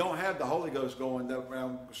 You don't have the Holy Ghost going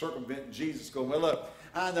around circumventing Jesus, going, well, look,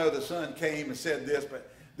 I know the Son came and said this,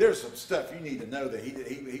 but there's some stuff you need to know that he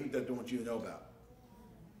doesn't want you to know about.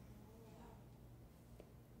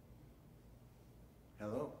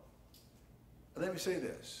 Hello? Let me say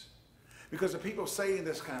this. Because the people saying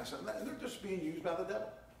this kind of stuff, they're just being used by the devil.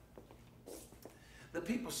 The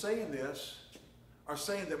people saying this are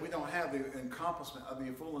saying that we don't have the encompassment,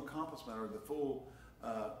 the full encompassment or the full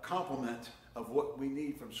complement of what we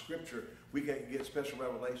need from Scripture. We get special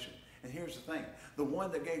revelation. And here's the thing. The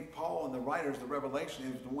one that gave Paul and the writers the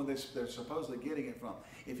revelation is the one they're supposedly getting it from.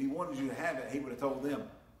 If he wanted you to have it, he would have told them.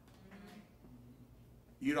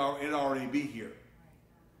 It'd already be here.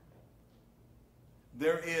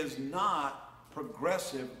 There is not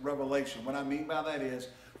progressive revelation. What I mean by that is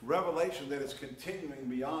revelation that is continuing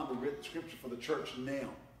beyond the written Scripture for the church now.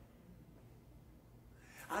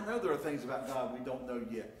 I know there are things about God we don't know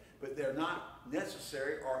yet, but they're not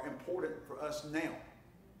necessary or important for us now.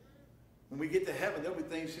 When we get to heaven, there'll be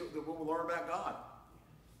things that we'll learn about God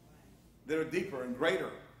that are deeper and greater.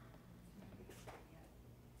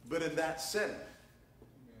 But in that setting,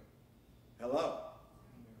 hello.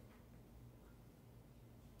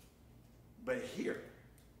 But here,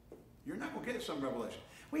 you're not going to get some revelation.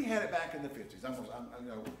 We had it back in the 50s.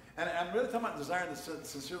 And I'm really talking about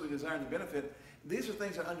sincerely desiring the benefit. These are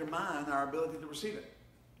things that undermine our ability to receive it.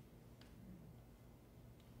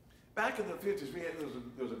 Back in the 50s,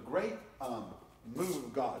 there was a great move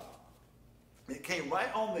of God. It came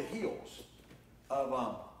right on the heels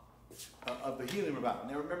of the healing revival.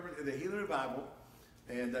 Now remember, the healing revival,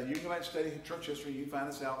 and you can go back and study church history. You can find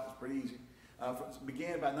this out. It's pretty easy.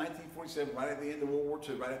 Began about 1947, right at the end of World War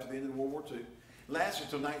II, right after the end of World War II. Lasted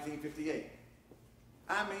until 1958.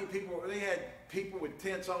 I mean, they had people with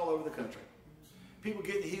tents all over the country. People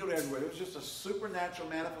getting healed everywhere. It was just a supernatural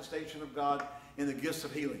manifestation of God in the gifts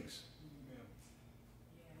of healings.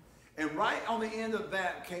 And right on the end of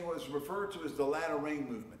that came what was referred to as the latter rain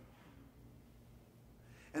movement.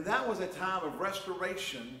 And that was a time of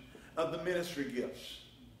restoration of the ministry gifts.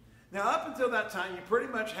 Now, up until that time, you pretty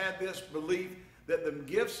much had this belief that the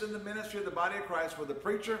gifts in the ministry of the body of Christ were the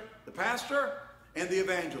preacher, the pastor, and the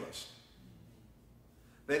evangelist.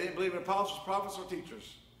 They didn't believe in apostles, prophets, or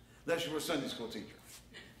teachers, unless you were a Sunday school teacher.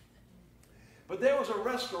 But there was a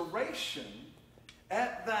restoration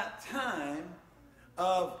at that time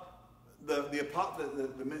of the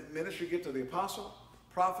ministry gift of the apostle,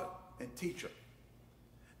 prophet, and teacher.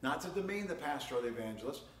 Not to demean the pastor or the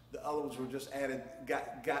evangelist. The other ones were just added,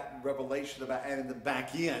 got revelation about adding them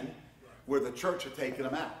back in where the church had taken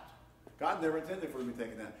them out. God never intended for them to be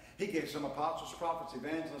taken out. He gave some apostles, prophets,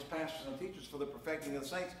 evangelists, pastors, and teachers for the perfecting of the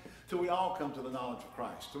saints till we all come to the knowledge of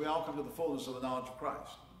Christ. Till we all come to the fullness of the knowledge of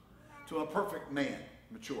Christ. To a perfect man,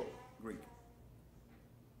 mature, Greek.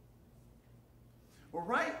 Well,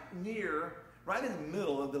 right in the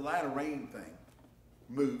middle of the latter rain thing,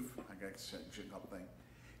 I guess I shouldn't call it thing,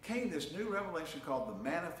 came this new revelation called the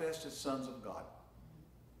manifested sons of God.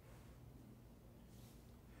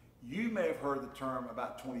 You may have heard the term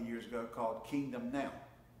about 20 years ago called Kingdom Now.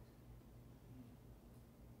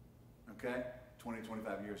 Okay? 20,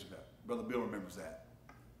 25 years ago. Brother Bill remembers that.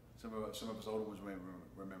 Some of us older ones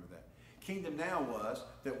remember that. Kingdom Now was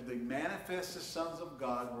that the manifested sons of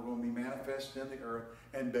God were going to be manifested in the earth,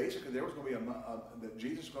 and basically there was going to be that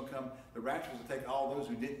Jesus was going to come, the rapture was to take all those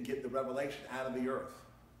who didn't get the revelation out of the earth.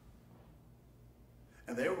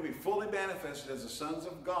 And they were going to be fully manifested as the sons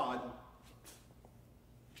of God,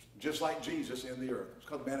 just like Jesus in the earth. It's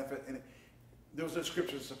called the manifest. And there was no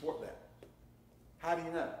scripture to support that. How do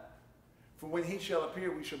you know? For when he shall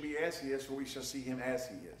appear, we shall be as he is, for we shall see him as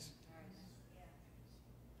he is.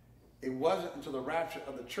 It wasn't until the rapture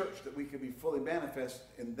of the church that we could be fully manifest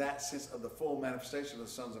in that sense of the full manifestation of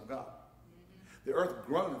the sons of God. The earth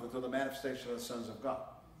groaneth until the manifestation of the sons of God.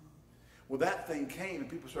 Well, that thing came and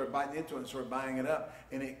people started biting into it and started buying it up,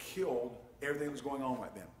 and it killed everything that was going on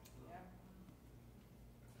right then.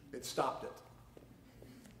 It stopped it.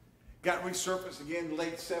 Got resurfaced again in the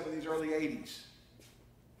late 70s, early 80s.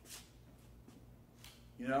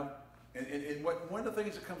 You know? And one of the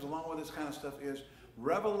things that comes along with this kind of stuff is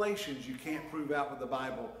revelations you can't prove out with the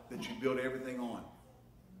Bible that you build everything on.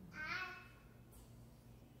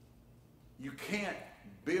 You can't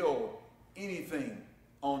build anything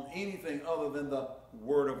on anything other than the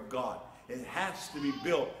Word of God. It has to be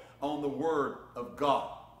built on the Word of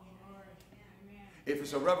God. If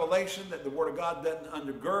it's a revelation that the Word of God doesn't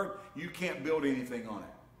undergird, you can't build anything on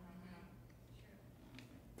it.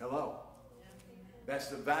 Hello? That's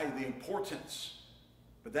the value, the importance.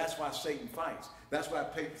 But that's why Satan fights. That's why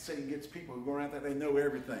Satan gets people who go around there, they know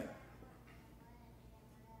everything.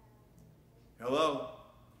 Hello?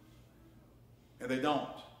 And they don't.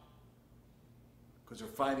 Because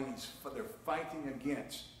they're fighting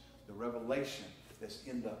against the revelation that's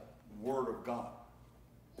in the Word of God.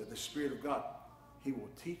 That the Spirit of God, He will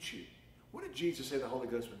teach you. What did Jesus say the Holy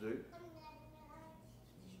Ghost would do?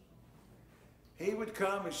 He would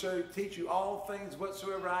come and teach you all things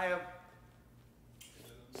whatsoever I have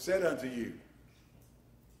said unto you.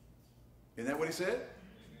 Isn't that what He said?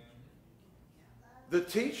 The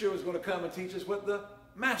teacher was going to come and teach us what the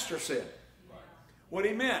Master said. What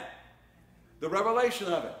He meant. The revelation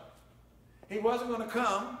of it. He wasn't going to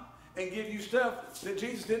come and give you stuff that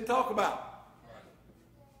Jesus didn't talk about.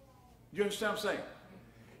 You understand what I'm saying?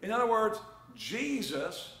 In other words,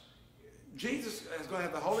 Jesus is going to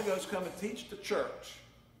have the Holy Ghost come and teach the church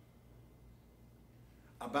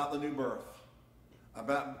about the new birth,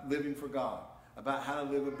 about living for God, about how to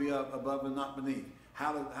live and be above and not beneath,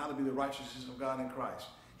 how to be the righteousness of God in Christ.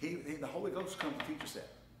 The Holy Ghost comes to teach us that.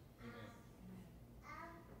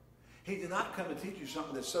 He did not come to teach you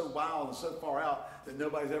something that's so wild and so far out that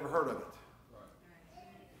nobody's ever heard of it.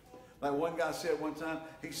 Like one guy said one time,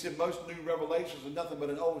 he said most new revelations are nothing but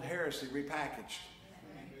an old heresy repackaged.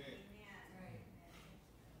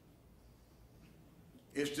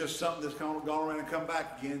 It's just something that's gone around and come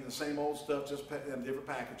back again, the same old stuff, just in different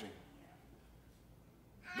packaging.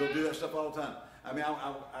 They'll do that stuff all the time. I mean,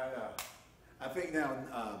 I think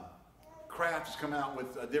now Kraft has come out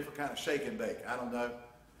with a different kind of shake and bake. I don't know.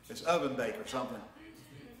 It's oven bake or something.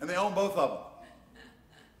 And they own both of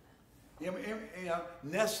them. You know,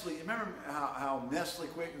 Nestle, remember how Nestle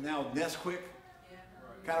Quick, now Nesquik,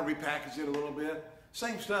 kind of repackaged it a little bit.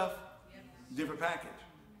 Same stuff, different package.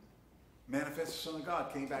 Manifested Son of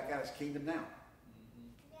God came back out as Kingdom Now.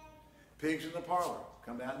 Pigs in the Parlor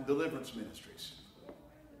come out in deliverance ministries.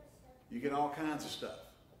 You get all kinds of stuff.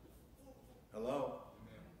 Hello?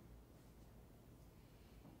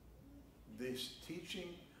 This teaching,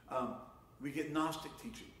 we get Gnostic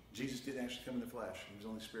teaching. Jesus didn't actually come in the flesh. He was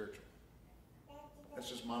only spiritual. That's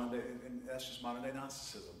just modern day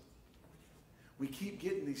Gnosticism. We keep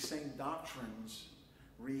getting these same doctrines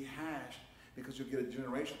rehashed because you'll get a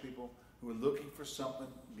generation of people who are looking for something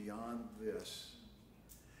beyond this.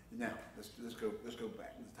 Now, let's go back. Let's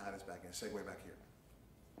tie this back in. Segue back here.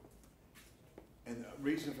 And the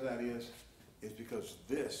reason for that is because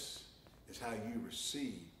this is how you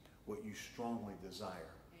receive what you strongly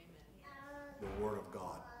desire. Amen. The Word of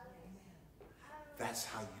God. That's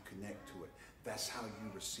how you connect to it. That's how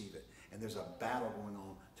you receive it. And there's a battle going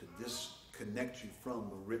on to disconnect you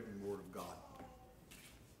from the written Word of God.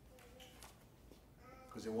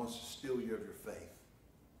 Because it wants to steal you of your faith.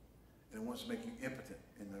 And it wants to make you impotent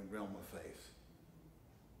in the realm of faith.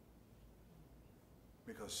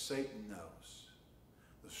 Because Satan knows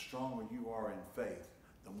the stronger you are in faith,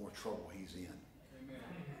 the more trouble he's in. Amen.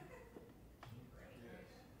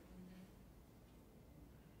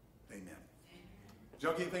 Amen. Did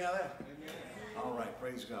y'all get anything out of that? Amen. All right,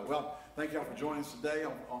 praise God. Well, thank y'all for joining us today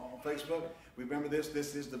on Facebook. Remember this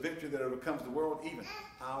is the victory that overcomes the world, even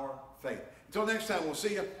our faith. Until next time, we'll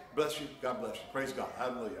see you. Bless you. God bless you. Praise God.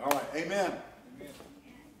 Hallelujah. All right. Amen. Amen.